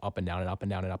how it goes up and down and up and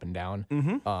down and up and down.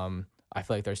 Mm-hmm. I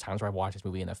feel like there's times where I've watched this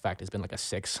movie and the effect has been like a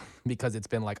 6 because it's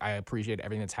been like I appreciate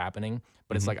everything that's happening,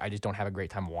 but it's like I just don't have a great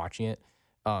time watching it.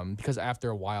 Because after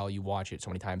a while you watch it so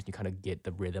many times, you kind of get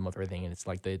the rhythm of everything, and it's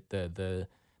like the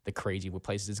crazy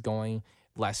places it's going.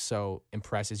 Less so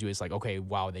impresses you. It's like, okay,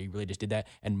 wow, they really just did that,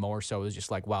 and more so is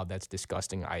just like, wow, that's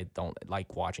disgusting. I don't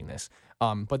like watching this.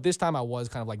 But this time I was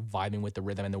kind of like vibing with the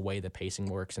rhythm and the way the pacing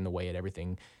works and the way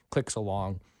everything clicks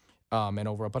along. And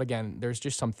overall, but again, there's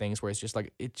just some things where it's just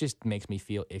like it just makes me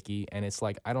feel icky, and it's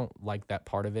like I don't like that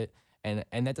part of it, and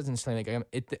that doesn't necessarily make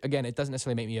it. Again, it doesn't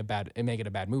necessarily make it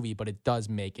a bad movie, but it does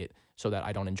make it so that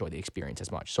I don't enjoy the experience as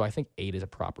much. So I think 8 is a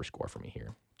proper score for me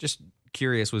here. Just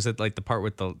curious, was it like the part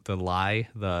with the lye,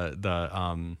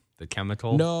 the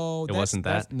chemical? No, it wasn't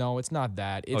that. No, it's not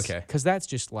that. It's, okay, because that's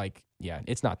just like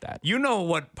it's not that. You know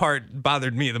what part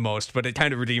bothered me the most, but it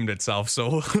kind of redeemed itself,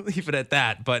 so we'll leave it at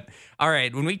that. But all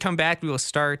right, when we come back, we will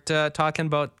start talking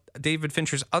about David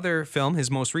Fincher's other film,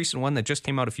 his most recent one that just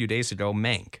came out a few days ago,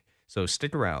 Mank. So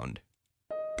stick around.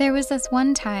 There was this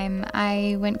one time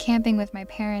I went camping with my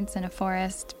parents in a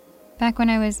forest, back when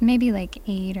I was maybe like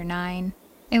 8 or 9.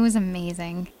 It was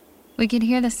amazing. We could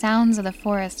hear the sounds of the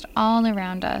forest all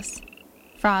around us.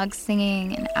 Frogs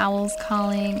singing and owls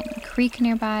calling and a creek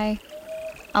nearby.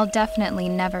 I'll definitely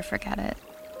never forget it.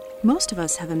 Most of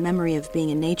us have a memory of being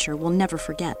in nature we'll never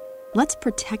forget. Let's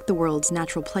protect the world's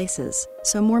natural places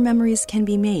so more memories can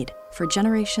be made for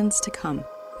generations to come.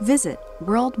 Visit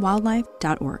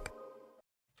worldwildlife.org.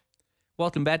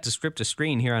 Welcome back to Script to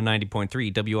Screen here on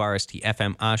 90.3 WRST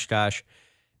FM Oshkosh.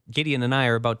 Gideon and I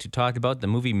are about to talk about the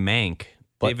movie Mank,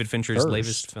 David Fincher's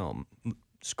latest film.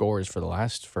 Scores for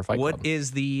Fight Club. What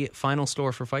is the final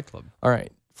score for Fight Club? All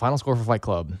right, final score for Fight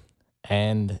Club,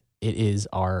 and it is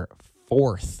our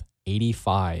 4th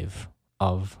 85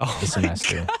 of the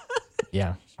semester. God.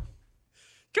 Yeah.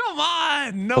 Come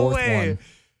on, no 4th way.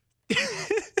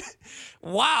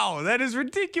 Wow, that is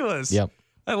ridiculous. Yep.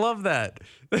 I love that.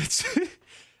 That's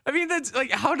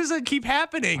like, how does that keep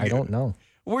happening? I don't know.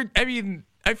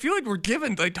 I feel like we're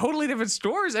given like totally different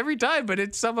scores every time, but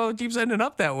it somehow keeps ending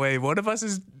up that way. One of us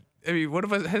is I mean, what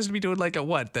if it has to be doing like a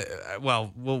what?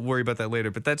 Well, we'll worry about that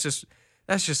later. But that's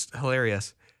just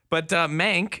hilarious. But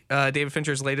Mank, David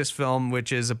Fincher's latest film,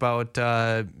 which is about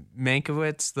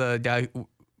Mankiewicz, the guy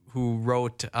who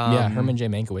wrote... Herman J.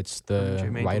 Mankiewicz, the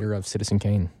writer of Citizen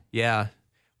Kane. Yeah.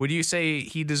 Would you say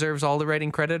he deserves all the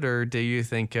writing credit, or do you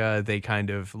think they kind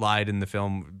of lied in the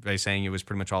film by saying it was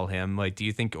pretty much all him? Like, do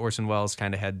you think Orson Welles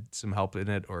kind of had some help in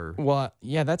it, or? Well,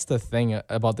 yeah, that's the thing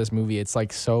about this movie. It's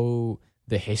like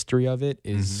the history of it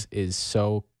is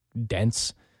so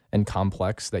dense and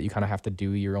complex that you kind of have to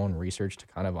do your own research to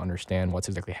kind of understand what's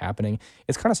exactly happening.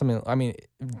 It's kind of something. I mean,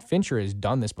 Fincher has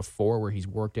done this before, where he's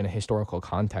worked in a historical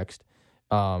context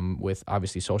with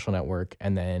obviously Social Network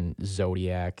and then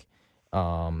Zodiac.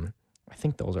 I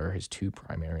think those are his two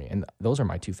primary, and those are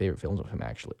my two favorite films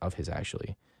of his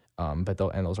actually. But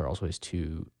those are also his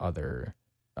two other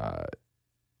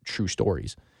true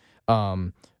stories.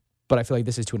 But I feel like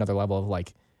this is to another level of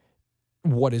like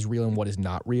what is real and what is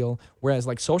not real. Whereas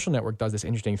like Social Network does this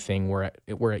interesting thing where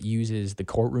it uses the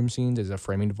courtroom scenes as a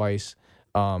framing device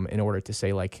in order to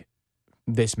say like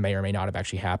this may or may not have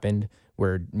actually happened.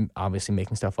 We're obviously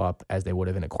making stuff up as they would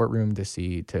have in a courtroom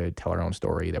to tell our own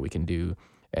story that we can do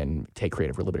and take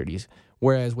creative liberties.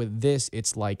 Whereas with this,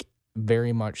 it's like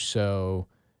very much so.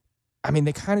 I mean,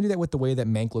 they kind of do that with the way that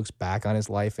Mank looks back on his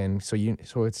life, and so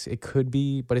it could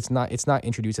be, but it's not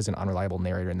introduced as an unreliable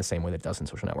narrator in the same way that it does in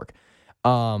Social Network.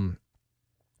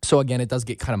 So again, it does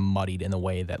get kind of muddied in the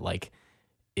way that like,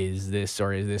 is this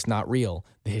or is this not real?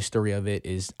 The history of it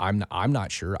is I'm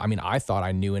not sure. I mean, I thought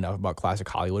I knew enough about classic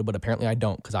Hollywood, but apparently I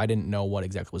don't, because I didn't know what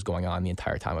exactly was going on the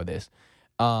entire time of this.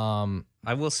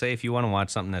 I will say, if you want to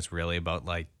watch something that's really about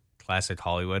like classic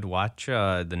Hollywood, watch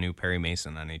the new Perry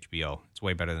Mason on HBO. It's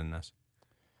way better than this.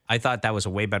 I thought that was a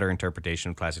way better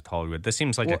interpretation of classic Hollywood. This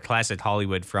seems like a classic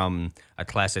Hollywood from a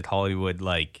classic Hollywood,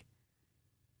 like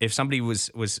if somebody was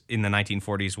in the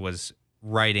 1940s was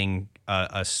writing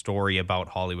a story about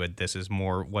Hollywood, this is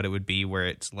more what it would be, where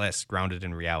it's less grounded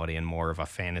in reality and more of a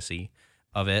fantasy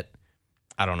of it.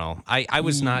 I don't know. I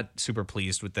was not super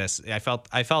pleased with this. I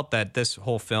felt that this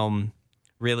whole film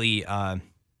really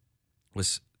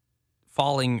was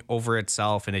falling over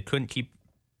itself, and it couldn't keep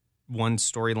one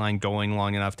storyline going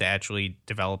long enough to actually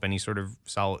develop any sort of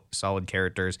solid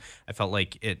characters. I felt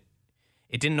like it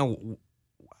didn't know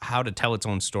how to tell its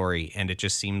own story, and it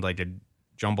just seemed like a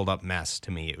jumbled up mess to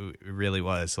me. It really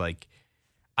was like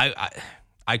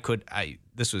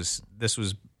this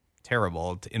was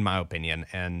terrible in my opinion.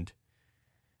 And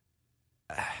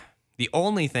the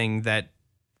only thing that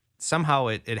somehow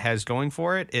it has going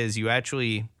for it is you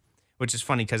actually, which is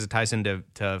funny because it ties into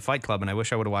Fight Club, and I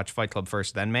wish I would have watched Fight Club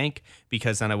first, then Mank,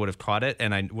 because then I would have caught it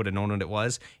and I would have known what it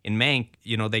was. In Mank,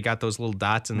 they got those little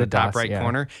dots in the top right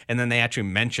corner, and then they actually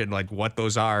mentioned like what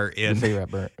those are in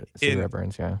cigarette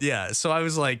burns. Yeah. Yeah. So I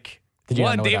was like,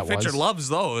 David Fincher loves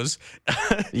those.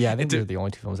 Yeah, I think they're the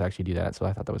only two films that actually do that. So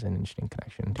I thought that was an interesting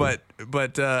connection. Too.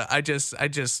 But I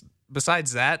just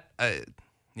besides that,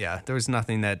 there was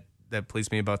nothing that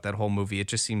pleased me about that whole movie. It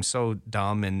just seemed so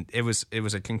dumb, and it was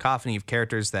a cacophony of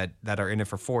characters that are in it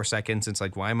for 4 seconds. It's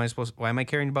like, why am I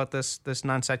caring about this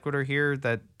non sequitur here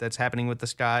that's happening with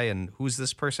this guy, and who's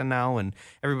this person now, and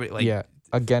everybody like. Yeah,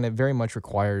 again, it very much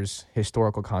requires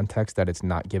historical context that it's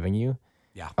not giving you.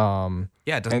 Yeah.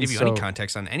 It doesn't give you any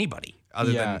context on anybody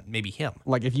other than maybe him.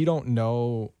 Like if you don't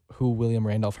know who William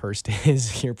Randolph Hearst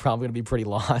is, you're probably gonna be pretty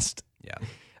lost.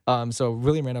 Yeah. So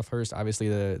William Randolph Hearst, obviously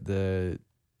the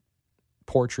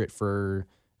portrait for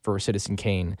Citizen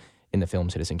Kane in the film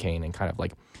Citizen Kane, and kind of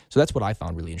like, so that's what I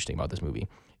found really interesting about this movie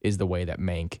is the way that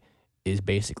Mank is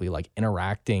basically like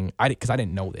interacting. Because I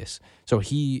didn't know this, so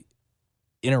he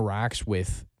interacts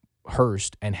with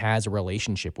Hearst and has a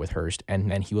relationship with Hearst, and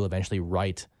then he will eventually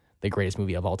write the greatest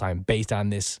movie of all time based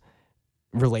on this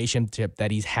relationship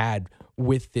that he's had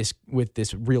with this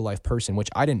real life person, which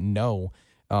I didn't know.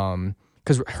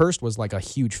 Because Hearst was like a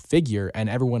huge figure, and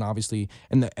everyone obviously,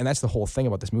 and that's the whole thing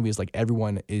about this movie is like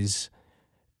everyone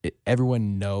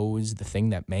knows the thing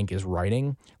that Mank is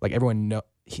writing. Like everyone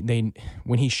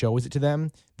when he shows it to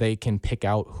them, they can pick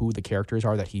out who the characters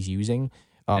are that he's using,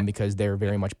 because they're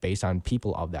very much based on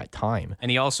people of that time.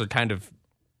 And he also kind of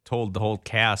told the whole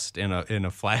cast in a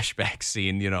flashback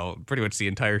scene, pretty much the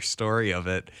entire story of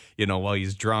it, while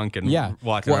he's drunk and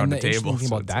walking around the table. The interesting thing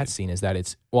about that scene is that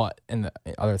it's, and the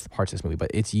other parts of this movie,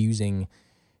 but it's using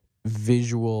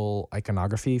visual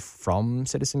iconography from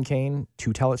Citizen Kane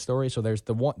to tell its story. So there's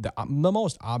the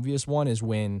most obvious one is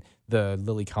when the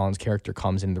Lily Collins character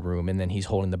comes in the room and then he's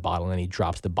holding the bottle and then he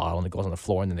drops the bottle and it goes on the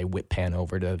floor and then they whip pan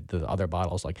over to the other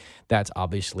bottles. Like that's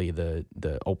obviously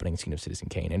the opening scene of Citizen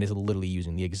Kane and is literally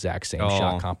using the exact same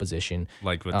shot composition,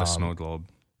 like with the snow globe.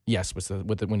 Yes,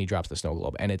 when he drops the snow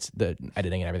globe, and it's the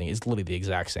editing and everything is literally the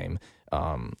exact same.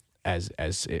 As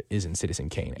it is in Citizen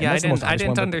Kane. And yeah, I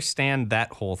didn't understand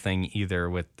that whole thing either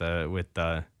with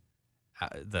the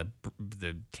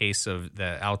case of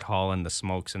the alcohol and the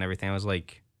smokes and everything. I was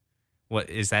like,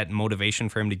 what is that motivation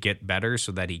for him to get better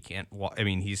so that he can't I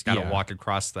mean, he's got to walk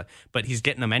across but he's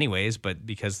getting them anyways, but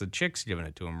because the chick's giving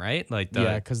it to him, right? Like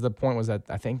because the point was that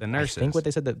I think what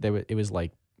they said that it was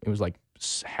like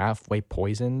halfway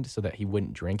poisoned so that he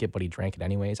wouldn't drink it, but he drank it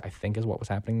anyways, I think is what was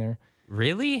happening there.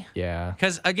 Really? Yeah.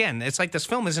 Because again, it's like this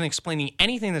film isn't explaining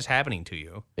anything that's happening to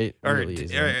you,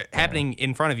 happening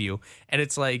in front of you, and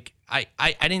it's like I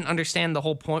didn't understand the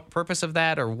whole purpose of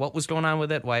that or what was going on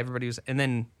with it, why everybody was, and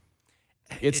then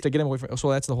it's to get him away from. So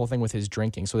that's the whole thing with his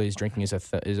drinking. So his drinking is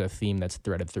a theme that's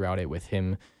threaded throughout it, with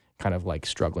him kind of like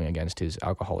struggling against his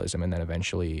alcoholism and then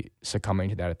eventually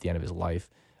succumbing to that at the end of his life.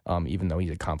 Even though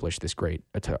he's accomplished this great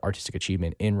artistic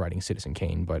achievement in writing Citizen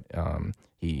Kane, but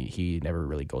he never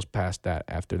really goes past that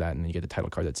after that, and then you get the title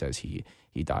card that says he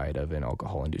died of an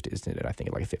alcohol-induced incident, I think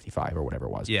at like 55 or whatever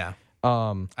it was. Yeah.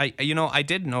 I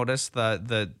did notice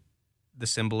the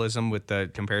symbolism with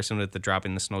the comparison with the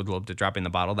dropping the snow globe to dropping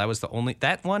the bottle. That was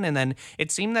that one, and then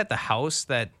it seemed that the house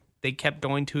that they kept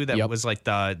going to was like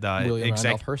the William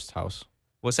Randolph Hearst's house.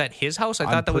 Was that his house? I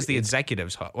thought that was the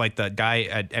executive's house, like the guy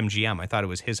at MGM. I thought it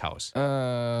was his house.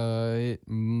 I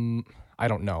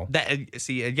don't know.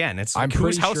 See, again, it's like,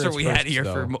 whose house are we at here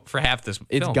for half this film?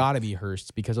 It's got to be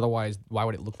Hearst's, because otherwise, why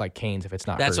would it look like Kane's if it's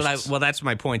not Hearst's? That's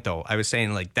my point, though. I was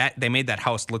saying like that they made that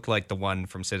house look like the one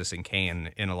from Citizen Kane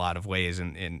in a lot of ways,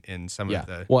 in some of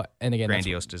the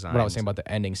grandiose designs. What I was saying about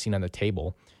the ending scene on the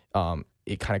table,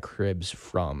 it kind of cribs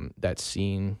from that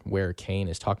scene where Kane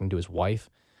is talking to his wife.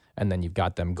 And then you've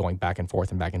got them going back and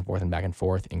forth and back and forth and back and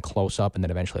forth in close up, and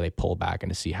then eventually they pull back and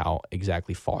to see how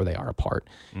exactly far they are apart.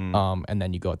 And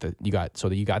then you got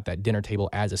that dinner table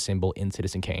as a symbol in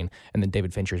Citizen Kane, and then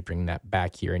David Fincher is bringing that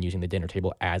back here and using the dinner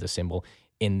table as a symbol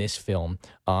in this film,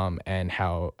 and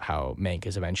how Mank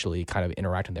is eventually kind of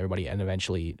interacting with everybody, and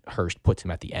eventually Hearst puts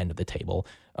him at the end of the table,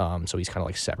 so he's kind of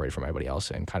like separated from everybody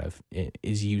else and kind of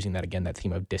is using that again, that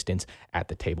theme of distance at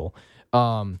the table.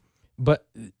 But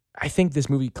I think this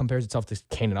movie compares itself to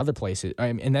Kane in other places,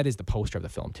 and that is the poster of the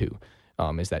film too,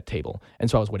 is that table.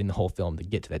 And so I was waiting the whole film to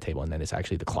get to that table, and then it's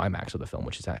actually the climax of the film,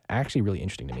 which is actually really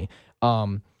interesting to me.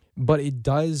 But it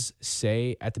does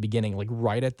say at the beginning, like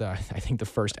right at I think the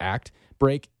first act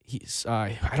break,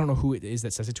 I don't know who it is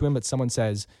that says it to him, but someone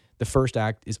says the first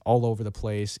act is all over the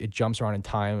place. It jumps around in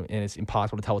time, and it's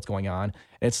impossible to tell what's going on.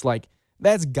 And it's like,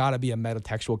 that's got to be a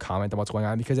metatextual comment on what's going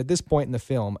on, because at this point in the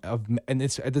film, and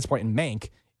it's at this point in Mank,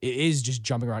 it is just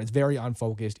jumping around. It's very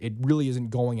unfocused. It really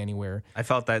isn't going anywhere. I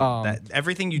felt that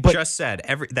everything you just said,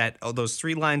 those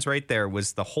three lines right there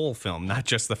was the whole film, not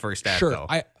just the first act. Sure, though.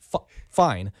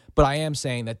 Fine, but I am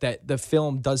saying that the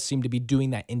film does seem to be doing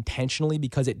that intentionally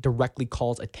because it directly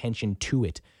calls attention to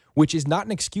it, which is not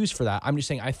an excuse for that. I'm just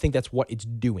saying I think that's what it's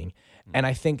doing, and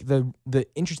I think the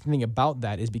interesting thing about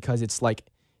that is because it's like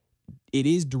it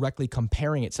is directly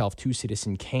comparing itself to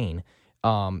Citizen Kane.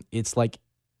 It's like.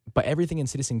 But everything in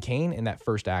Citizen Kane in that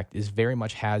first act is very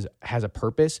much has a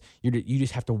purpose. You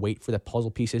just have to wait for the puzzle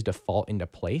pieces to fall into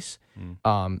place.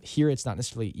 Here, it's not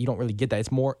necessarily, you don't really get that.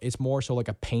 It's more so like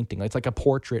a painting. It's like a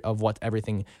portrait of what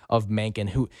everything of Mank and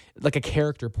who, like a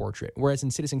character portrait. Whereas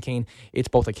in Citizen Kane, it's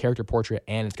both a character portrait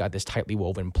and it's got this tightly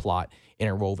woven plot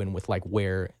interwoven with like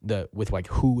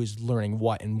who is learning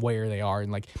what and where they are,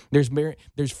 and like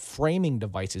there's framing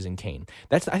devices in Kane.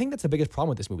 I think that's the biggest problem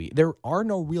with this movie. There are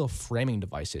no real framing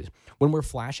devices. When we're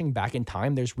flashing back in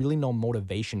time, there's really no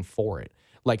motivation for it.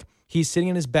 Like he's sitting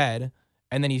in his bed,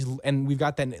 and then we've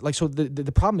got that, like, so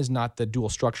the problem is not the dual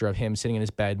structure of him sitting in his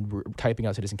bed typing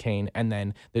out Citizen Kane and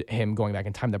then him going back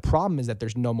in time. The problem is that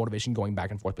there's no motivation going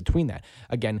back and forth between that.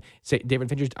 Again, David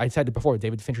Fincher, I said it before,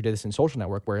 David Fincher did this in Social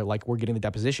Network, where like we're getting the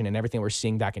deposition and everything we're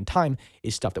seeing back in time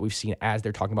is stuff that we've seen as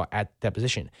they're talking about at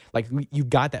deposition. Like you've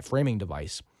got that framing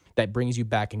device that brings you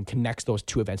back and connects those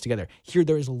two events together. Here,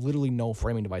 there is literally no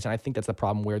framing device, and I think that's the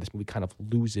problem where this movie kind of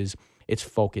loses its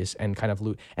focus and kind of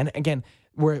and again,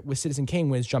 where with Citizen Kane,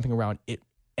 when it's jumping around,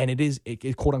 and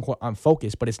it quote unquote on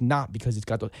focus, but it's not because it's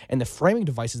got those. And the framing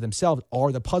devices themselves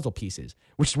are the puzzle pieces,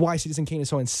 which is why Citizen Kane is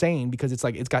so insane, because it's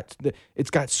like it's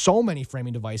got so many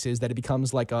framing devices that it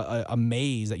becomes like a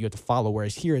maze that you have to follow.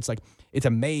 Whereas here it's like it's a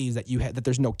maze that that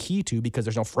there's no key to because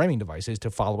there's no framing devices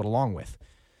to follow it along with.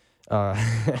 All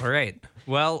right.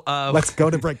 Well, let's go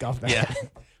to break off that. Yeah.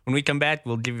 When we come back,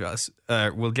 we'll give our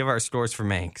scores for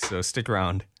Mank. So stick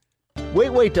around.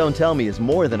 Wait, Don't Tell Me is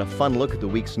more than a fun look at the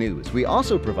week's news. We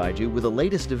also provide you with the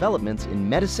latest developments in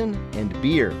medicine and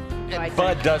beer.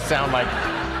 Bud does sound like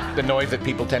the noise that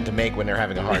people tend to make when they're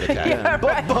having a heart attack. Yeah,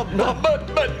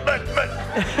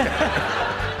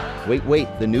 right. Wait,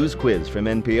 the news quiz from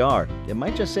NPR. It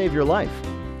might just save your life.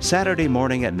 Saturday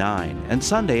morning at 9 and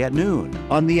Sunday at noon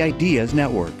on the Ideas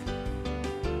Network.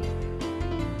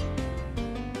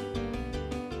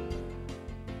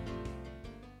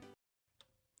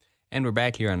 And we're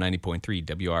back here on 90.3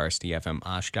 WRSD FM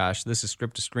Oshkosh. This is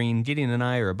Script to Screen. Gideon and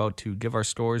I are about to give our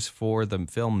scores for the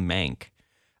film Mank.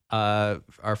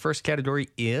 Our first category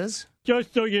is...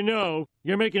 Just so you know,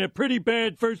 you're making a pretty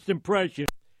bad first impression.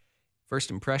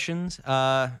 First impressions?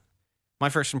 My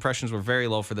first impressions were very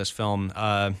low for this film.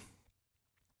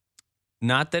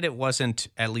 Not that it wasn't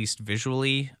at least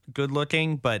visually good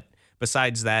looking, but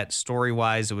besides that,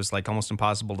 story-wise, it was like almost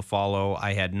impossible to follow.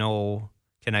 I had no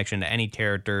connection to any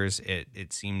characters.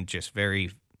 It seemed just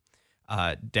very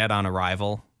dead on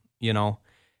arrival, you know.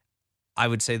 I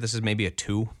would say this is maybe a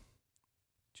 2,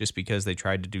 just because they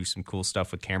tried to do some cool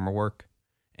stuff with camera work,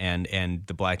 and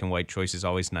the black and white choice is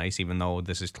always nice, even though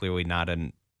this is clearly not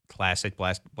a classic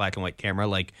black and white camera.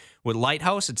 Like with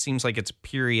Lighthouse, it seems like it's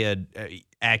period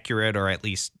accurate, or at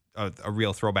least a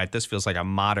real throwback. This feels like a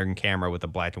modern camera with a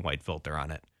black and white filter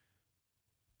on it.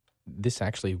 This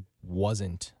actually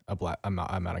wasn't a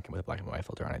monochrome with a black and white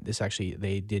filter on it. This actually,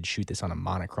 they did shoot this on a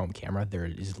monochrome camera. There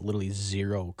is literally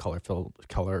zero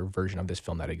color version of this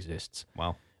film that exists.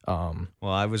 Wow.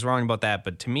 Well, I was wrong about that,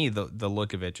 but to me, the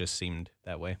look of it just seemed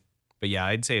that way. But yeah,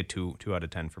 I'd say a 2 out of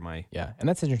 10 for my... Yeah, and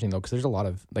that's interesting, though, because there's a lot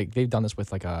of... Like, they've done this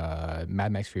with, like,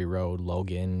 Mad Max Fury Road,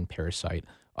 Logan, Parasite.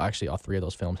 Actually, all 3 of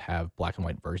those films have black and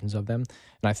white versions of them.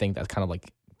 And I think that's kind of,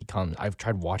 like, I've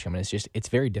tried watching them, and it's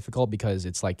very difficult because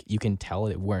it's, like, you can tell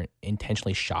it weren't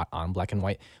intentionally shot on black and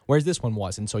white, whereas this one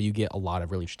was, and so you get a lot of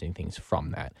really interesting things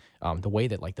from that. The way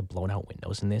that, like, the blown-out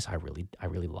windows in this, I really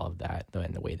love that,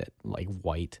 and the way that, like,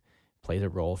 white plays a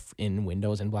role in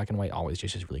windows and black and white always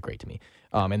just is really great to me.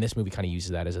 And this movie kind of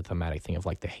uses that as a thematic thing of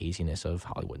like the haziness of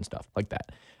Hollywood and stuff like that.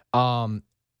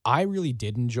 I really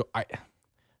did enjoy.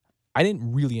 I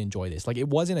didn't really enjoy this. Like, it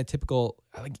wasn't a typical,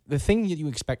 like, the thing that you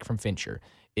expect from Fincher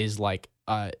is like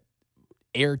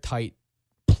airtight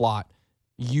plot,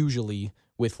 usually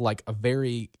with like a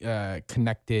very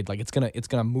connected, like it's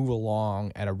gonna move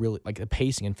along at a really, like, the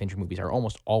pacing in Fincher movies are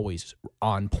almost always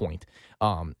on point.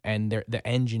 And the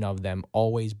engine of them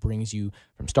always brings you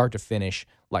from start to finish,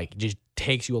 like just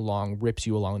takes you along, rips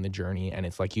you along the journey, and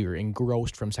it's like you're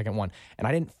engrossed from second one. And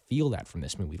I didn't feel that from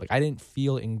this movie. Like, I didn't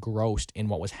feel engrossed in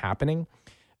what was happening.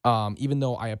 Even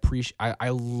though I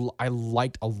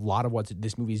liked a lot of what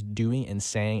this movie's doing and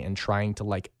saying and trying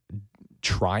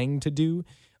to do.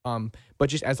 But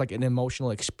just as like an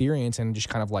emotional experience and just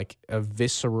kind of like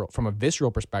from a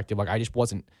visceral perspective, like I just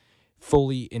wasn't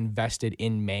fully invested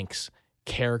in Mank's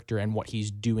character and what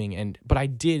he's doing.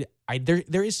 But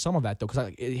there is some of that though,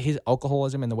 because his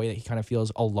alcoholism and the way that he kind of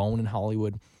feels alone in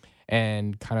Hollywood,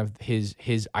 and kind of his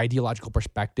ideological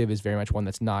perspective is very much one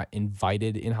that's not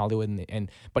invited in Hollywood.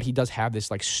 But he does have this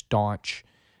like staunch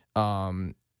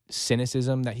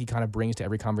cynicism that he kind of brings to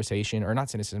every conversation, or not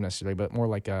cynicism necessarily, but more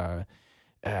like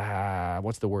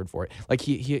what's the word for it? Like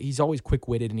he's always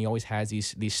quick-witted, and he always has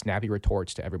these snappy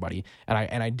retorts to everybody.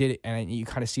 And you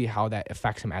kind of see how that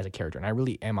affects him as a character. And I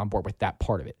really am on board with that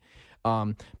part of it.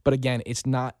 But again, it's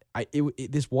not.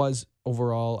 This was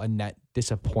overall a net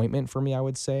disappointment for me, I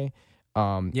would say.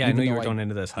 I knew you were going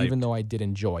into this hyped. Even though I did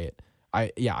enjoy it.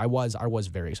 I was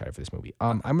very excited for this movie.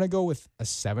 I'm gonna go with a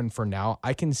 7 for now.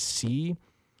 I can see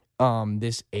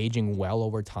this aging well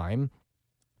over time,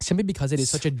 simply because it is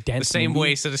such a dense the same movie.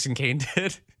 way Citizen Kane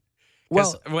did.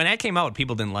 Well, when that came out,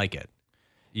 people didn't like it.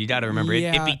 You got to remember,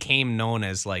 it became known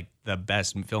as like the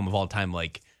best film of all time,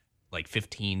 like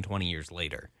 15, 20 years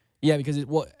later. Yeah, because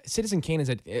Citizen Kane is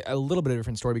a little bit of a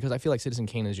different story, because I feel like Citizen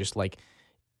Kane is just like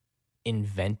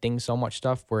inventing so much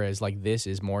stuff, whereas like this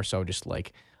is more so just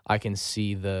like I can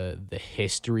see the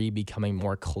history becoming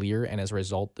more clear, and as a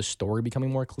result, the story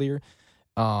becoming more clear.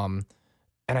 And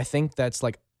I think that's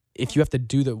like, if you have to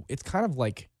do it's kind of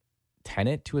like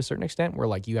Tenet to a certain extent, where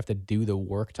like you have to do the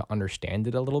work to understand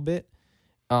it a little bit.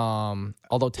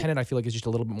 Although Tenet, I feel like is just a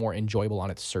little bit more enjoyable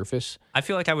on its surface. I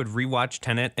feel like I would rewatch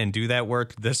Tenet and do that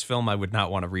work. This film, I would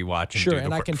not want to rewatch. Sure,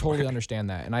 and I can totally understand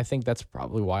that, and I think that's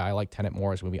probably why I like Tenet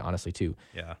more as a movie, honestly, too.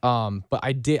 Yeah. But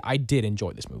I did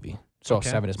enjoy this movie, so Okay,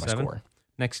 7 is my score.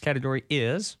 Next category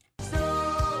is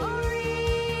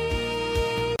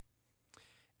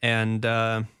and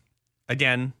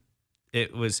again,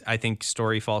 it was. I think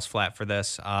story falls flat for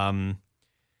this.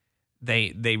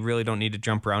 They really don't need to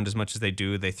jump around as much as they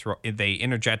do. They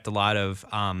interject a lot of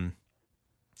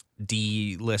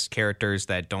D-list characters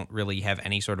that don't really have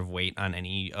any sort of weight on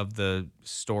any of the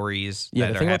stories Yeah,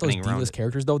 that the are thing about those happening around D-list it.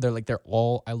 characters, though, they're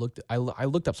all. I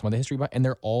looked up some of the history about, and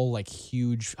they're all like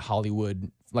huge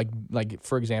Hollywood. Like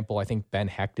for example, I think Ben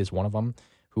Hecht is one of them,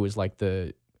 who is like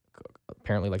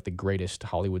apparently like the greatest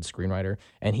Hollywood screenwriter,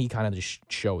 and he kind of just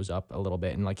shows up a little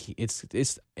bit, and like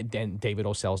it's then David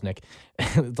O. Selznick,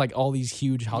 it's like all these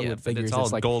huge Hollywood But figures. it's all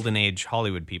like golden age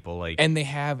Hollywood people, like, and you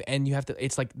have to.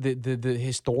 It's like the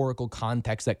historical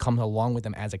context that comes along with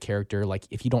them as a character. Like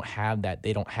if you don't have that,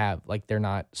 they're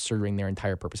not serving their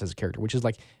entire purpose as a character. Which is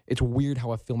like it's weird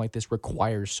how a film like this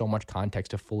requires so much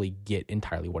context to fully get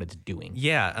entirely what it's doing.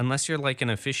 yeah, unless you're like an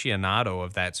aficionado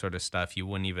of that sort of stuff, you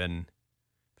wouldn't even.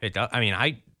 I mean,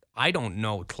 I don't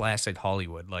know classic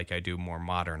Hollywood like I do more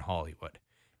modern Hollywood,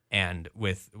 and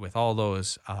with all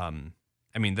those, I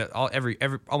mean,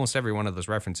 almost every one of those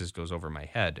references goes over my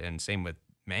head, and same with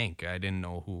Mank. I didn't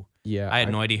know who. Yeah, I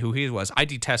had no idea who he was. I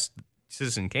detest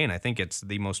Citizen Kane. I think it's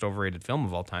the most overrated film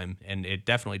of all time, and it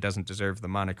definitely doesn't deserve the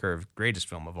moniker of greatest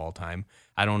film of all time.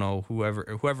 I don't know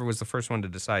whoever was the first one to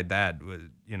decide that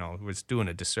was doing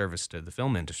a disservice to the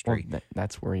film industry. Well,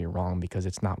 that's where you're wrong, because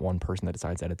it's not one person that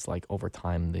decides that. It's like over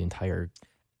time the entire.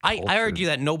 I argue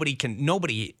that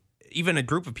nobody, even a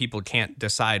group of people, can't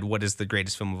decide what is the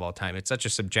greatest film of all time. It's such a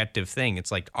subjective thing.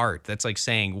 It's like art. That's like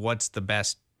saying what's the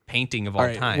best painting of all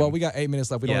right, time. well, we got 8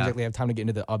 minutes left. We don't exactly have time to get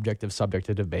into the objective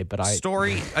subjective debate, but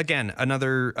story again,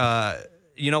 another.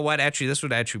 You know what? Actually, this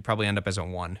would probably end up as a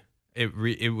 1.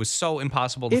 It was so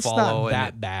impossible to follow. It's not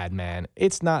that bad, man.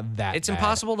 It's not that. It's bad.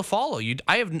 impossible to follow.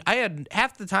 I had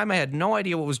half the time I had no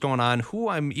idea what was going on, who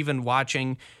I'm even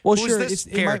watching. Well, who's sure, this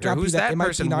it might character? not be Who's that- that it might be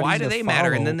person? not Why easy do to they matter?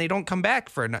 And follow. then they don't come back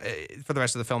for the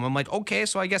rest of the film. I'm like, okay,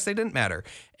 so I guess they didn't matter.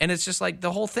 And it's just like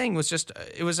the whole thing was just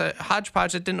it was a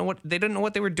hodgepodge that they didn't know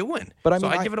what they were doing. But I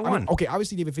mean, so I give it a 1. Okay,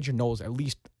 obviously David Fincher knows at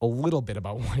least a little bit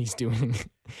about what he's doing.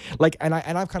 Like, and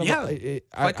I've kind of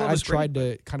I've tried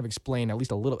to kind of explain at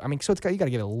least a little. I mean, so you got to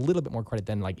give it a little bit more credit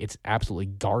than like it's absolutely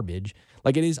garbage.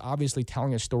 Like it is obviously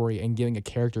telling a story and giving a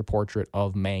character portrait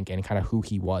of Mank and kind of who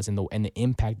he was and the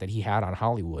impact that he had on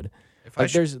Hollywood.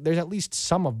 There's at least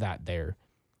some of that there.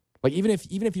 Like even if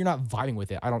you're not vibing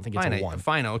with it, I don't think it's a 1.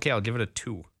 Fine, okay, I'll give it a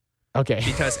 2. Okay,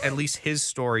 because at least his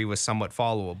story was somewhat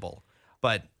followable,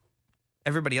 but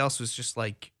everybody else was just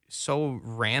like so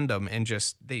random and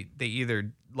just they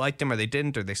either liked him or they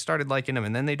didn't, or they started liking him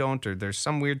and then they don't, or there's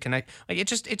some weird connect. Like it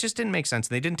just didn't make sense.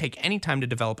 They didn't take any time to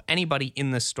develop anybody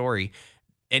in this story,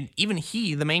 and even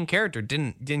the main character,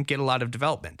 didn't get a lot of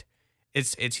development.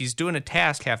 It's he's doing a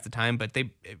task half the time, but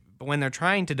when they're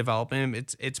trying to develop him,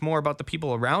 it's more about the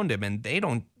people around him, and they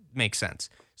don't make sense.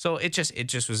 So it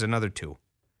just was another 2.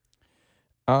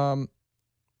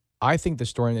 I think the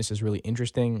story in this is really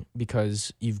interesting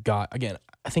because you've got, again,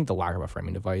 I think the lack of a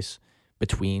framing device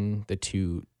between the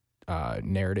two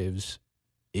narratives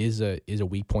is a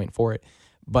weak point for it.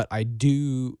 But I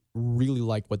do really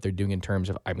like what they're doing in terms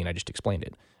of, I mean, I just explained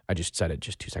it. I just said it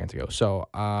just 2 seconds ago. So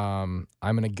I'm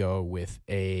going to go with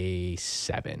a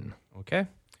 7. Okay.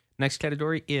 Next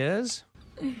category is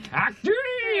Acting!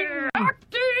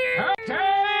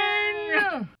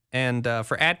 And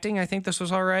for acting, I think this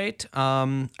was all right.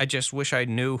 I just wish I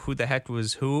knew who the heck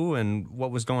was who and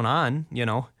what was going on,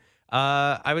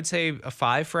 I would say a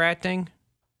 5 for acting.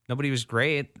 Nobody was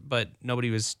great, but nobody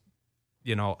was,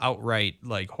 outright,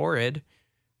 like, horrid.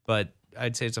 But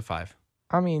I'd say it's a 5.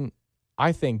 I mean,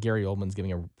 I think Gary Oldman's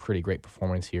giving a pretty great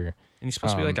performance here. And he's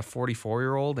supposed to be like a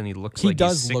 44-year-old, and he looks he like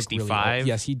does he's look 65. really old.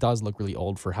 Yes, he does look really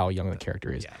old for how young the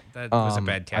character is. Yeah, that was a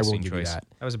bad casting I will give choice. you that.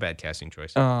 That was a bad casting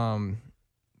choice.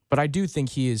 But I do think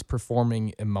he is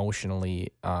performing emotionally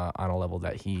on a level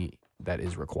that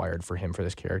is required for him for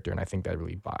this character, and I think that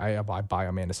really I buy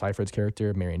Amanda Seyfried's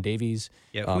character, Marion Davies.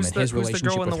 Yeah, and his relationship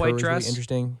girl in the with white her dress? is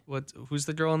really interesting. Who's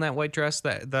the girl in that white dress?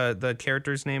 The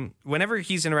character's name. Whenever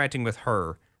he's interacting with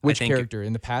her, Which character,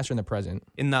 in the past or in the present?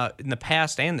 In the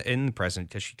past and in the present,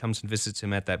 because she comes and visits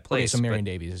him at that place. Okay, so Marion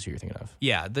Davies is who you're thinking of.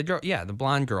 Yeah, the girl. Yeah, the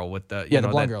blonde girl with the the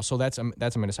blonde girl. So that's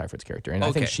Amanda Seyfried's character, and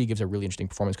I think Okay. she gives a really interesting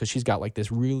performance because she's got like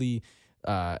this really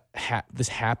this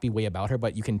happy way about her,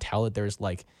 but you can tell that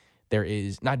there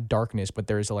is not darkness, but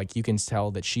there's like you can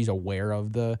tell that she's aware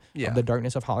of the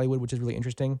darkness of Hollywood, which is really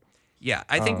interesting. Yeah,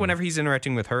 I think whenever he's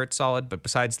interacting with her, it's solid. But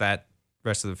besides that, the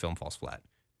rest of the film falls flat.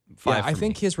 I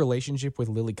think his relationship with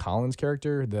Lily Collins'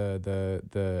 character,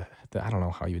 the I don't know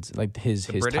how you would say, like his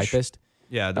British? typist,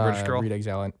 the British girl,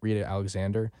 Rita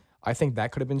Alexander. I think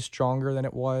that could have been stronger than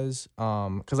it was.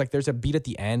 Because like there's a beat at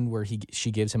the end where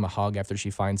she gives him a hug after she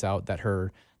finds out that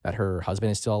her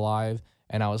husband is still alive,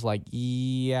 and I was like,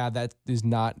 yeah, that is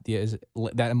not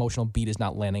that emotional beat is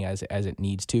not landing as it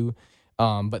needs to.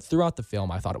 But throughout the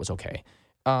film, I thought it was okay.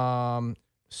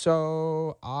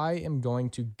 So I am going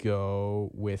to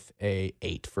go with a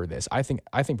 8 for this. I think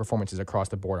performances across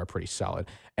the board are pretty solid,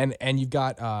 and you've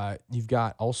got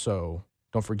also,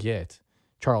 don't forget,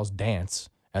 Charles Dance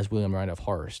as William Randolph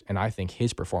Hearst, and I think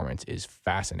his performance is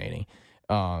fascinating.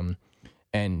 And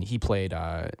he played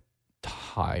Tywin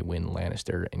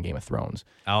Lannister in Game of Thrones.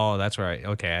 Oh, that's right.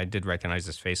 Okay, I did recognize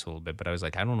his face a little bit, but I was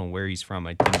like, I don't know where he's from.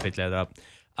 I didn't pick that up.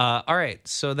 All right,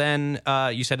 so then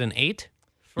you said an 8?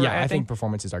 I think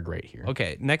performances are great here.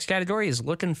 Okay, next category is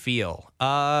look and feel.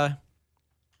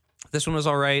 This one was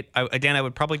all right. I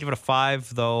would probably give it a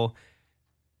 5, though.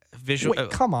 Visual.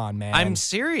 Wait, come on, man. I'm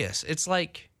serious. It's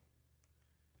like,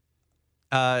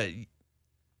 I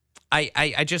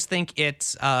just think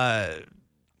it's.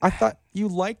 I thought you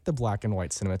liked the black and white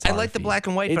cinematography. I like the black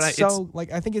and white, it's but so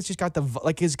like I think it's just got the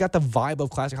vibe of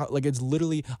classic. Like it's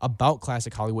literally about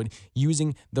classic Hollywood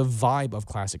using the vibe of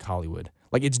classic Hollywood.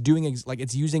 Like it's doing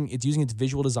it's using its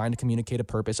visual design to communicate a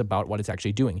purpose about what it's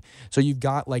actually doing. So you've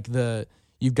got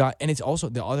and it's also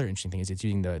the other interesting thing is it's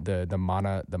using the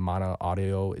mono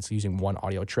audio. It's using one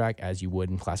audio track as you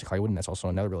would in classic Hollywood, and that's also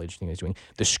another really interesting thing it's doing.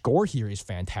 The score here is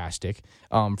fantastic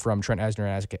from Trent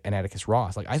Reznor and Atticus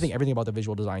Ross. Like I think everything about the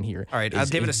visual design here. All right, I'll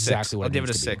give it a 6. I'll give it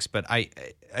a 6. But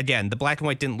again, the black and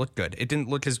white didn't look good. It didn't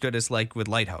look as good as like with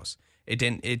Lighthouse. It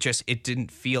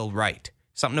didn't feel right.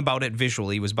 Something about it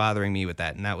visually was bothering me with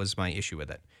that, and that was my issue with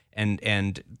it. And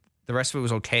the rest of it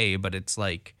was okay, but it's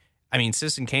like. I mean,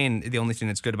 Citizen Kane, the only thing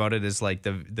that's good about it is like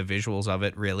the visuals of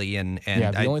it, really. And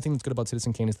the only thing that's good about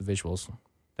Citizen Kane is the visuals.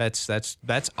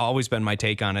 That's always been my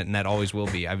take on it, and that always will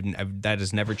be. That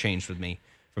has never changed with me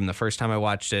from the first time I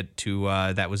watched it to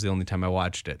that was the only time I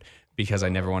watched it because I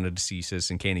never wanted to see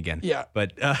Citizen Kane again. Yeah.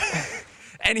 But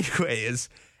anyways,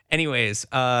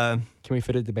 can we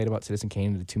fit a debate about Citizen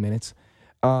Kane into 2 minutes?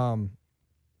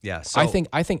 Yeah, so I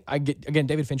think again,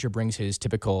 David Fincher brings his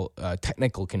typical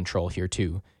technical control here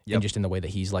too, and just in the way that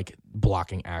he's like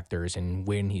blocking actors and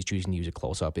when he's choosing to use a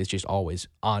close up, it's just always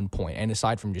on point. And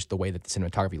aside from just the way that the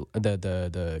cinematography,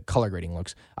 the color grading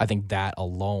looks, I think that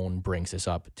alone brings this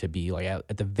up to be like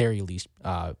at the very least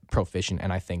proficient.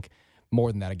 And I think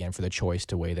more than that, again, for the choice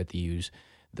to way that they use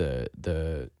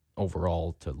the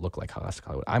overall to look like classic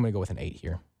Hollywood, I'm gonna go with an 8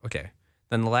 here. Okay.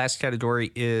 Then the last category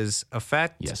is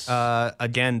effect. Yes.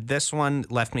 Again, this one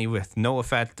left me with no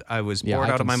effect. I was bored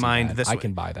out of my mind. I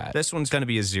can buy that. This one's going to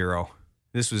be a 0.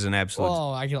 This was an absolute.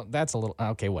 Oh, that's a little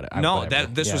okay. Whatever. No,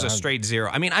 this was a straight 0.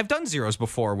 I mean, I've done zeros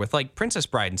before with like Princess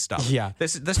Bride and stuff. Yeah.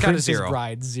 This got a 0. Princess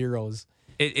Bride zeros.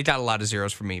 It got a lot of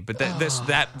zeros for me, but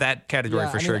that category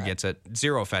sure gets it.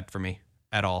 0 effect for me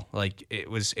at all. Like it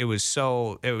was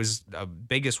the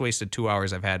biggest waste of 2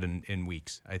 hours I've had in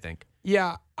weeks, I think.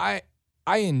 Yeah,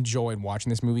 I enjoyed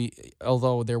watching this movie,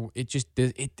 although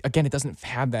it doesn't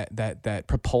have that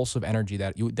propulsive energy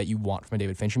that you want from a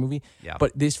David Fincher movie. Yeah.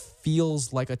 But this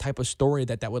feels like a type of story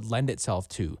that would lend itself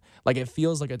to. Like it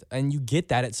feels like and you get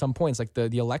that at some points. Like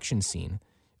the election scene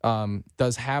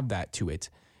does have that to it.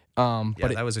 But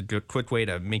that was a good quick way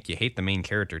to make you hate the main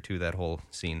character too. That whole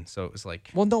scene. So it was like,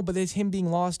 well, no, but it's him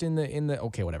being lost in the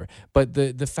okay, whatever. But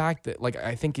the fact that like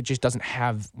I think it just doesn't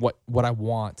have what I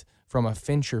want from a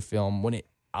Fincher film when it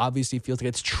obviously feels like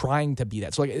it's trying to be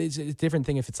that. So like it's a different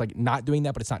thing if it's like not doing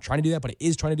that, but it's not trying to do that, but it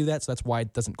is trying to do that. So that's why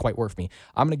it doesn't quite work for me.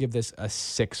 I'm going to give this a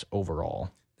 6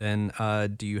 overall. Then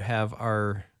do you have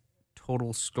our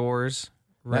total scores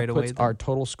right away? That puts our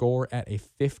total score at a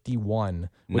 51,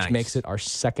 which Nice. makes it our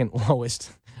second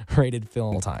lowest rated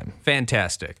film all time.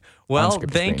 Fantastic. Well,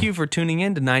 thank you for tuning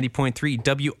in to 90.3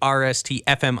 WRST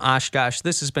FM Oshkosh.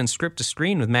 This has been Script to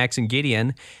Screen with Max and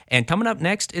Gideon. And coming up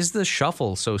next is The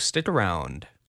Shuffle, so stick around.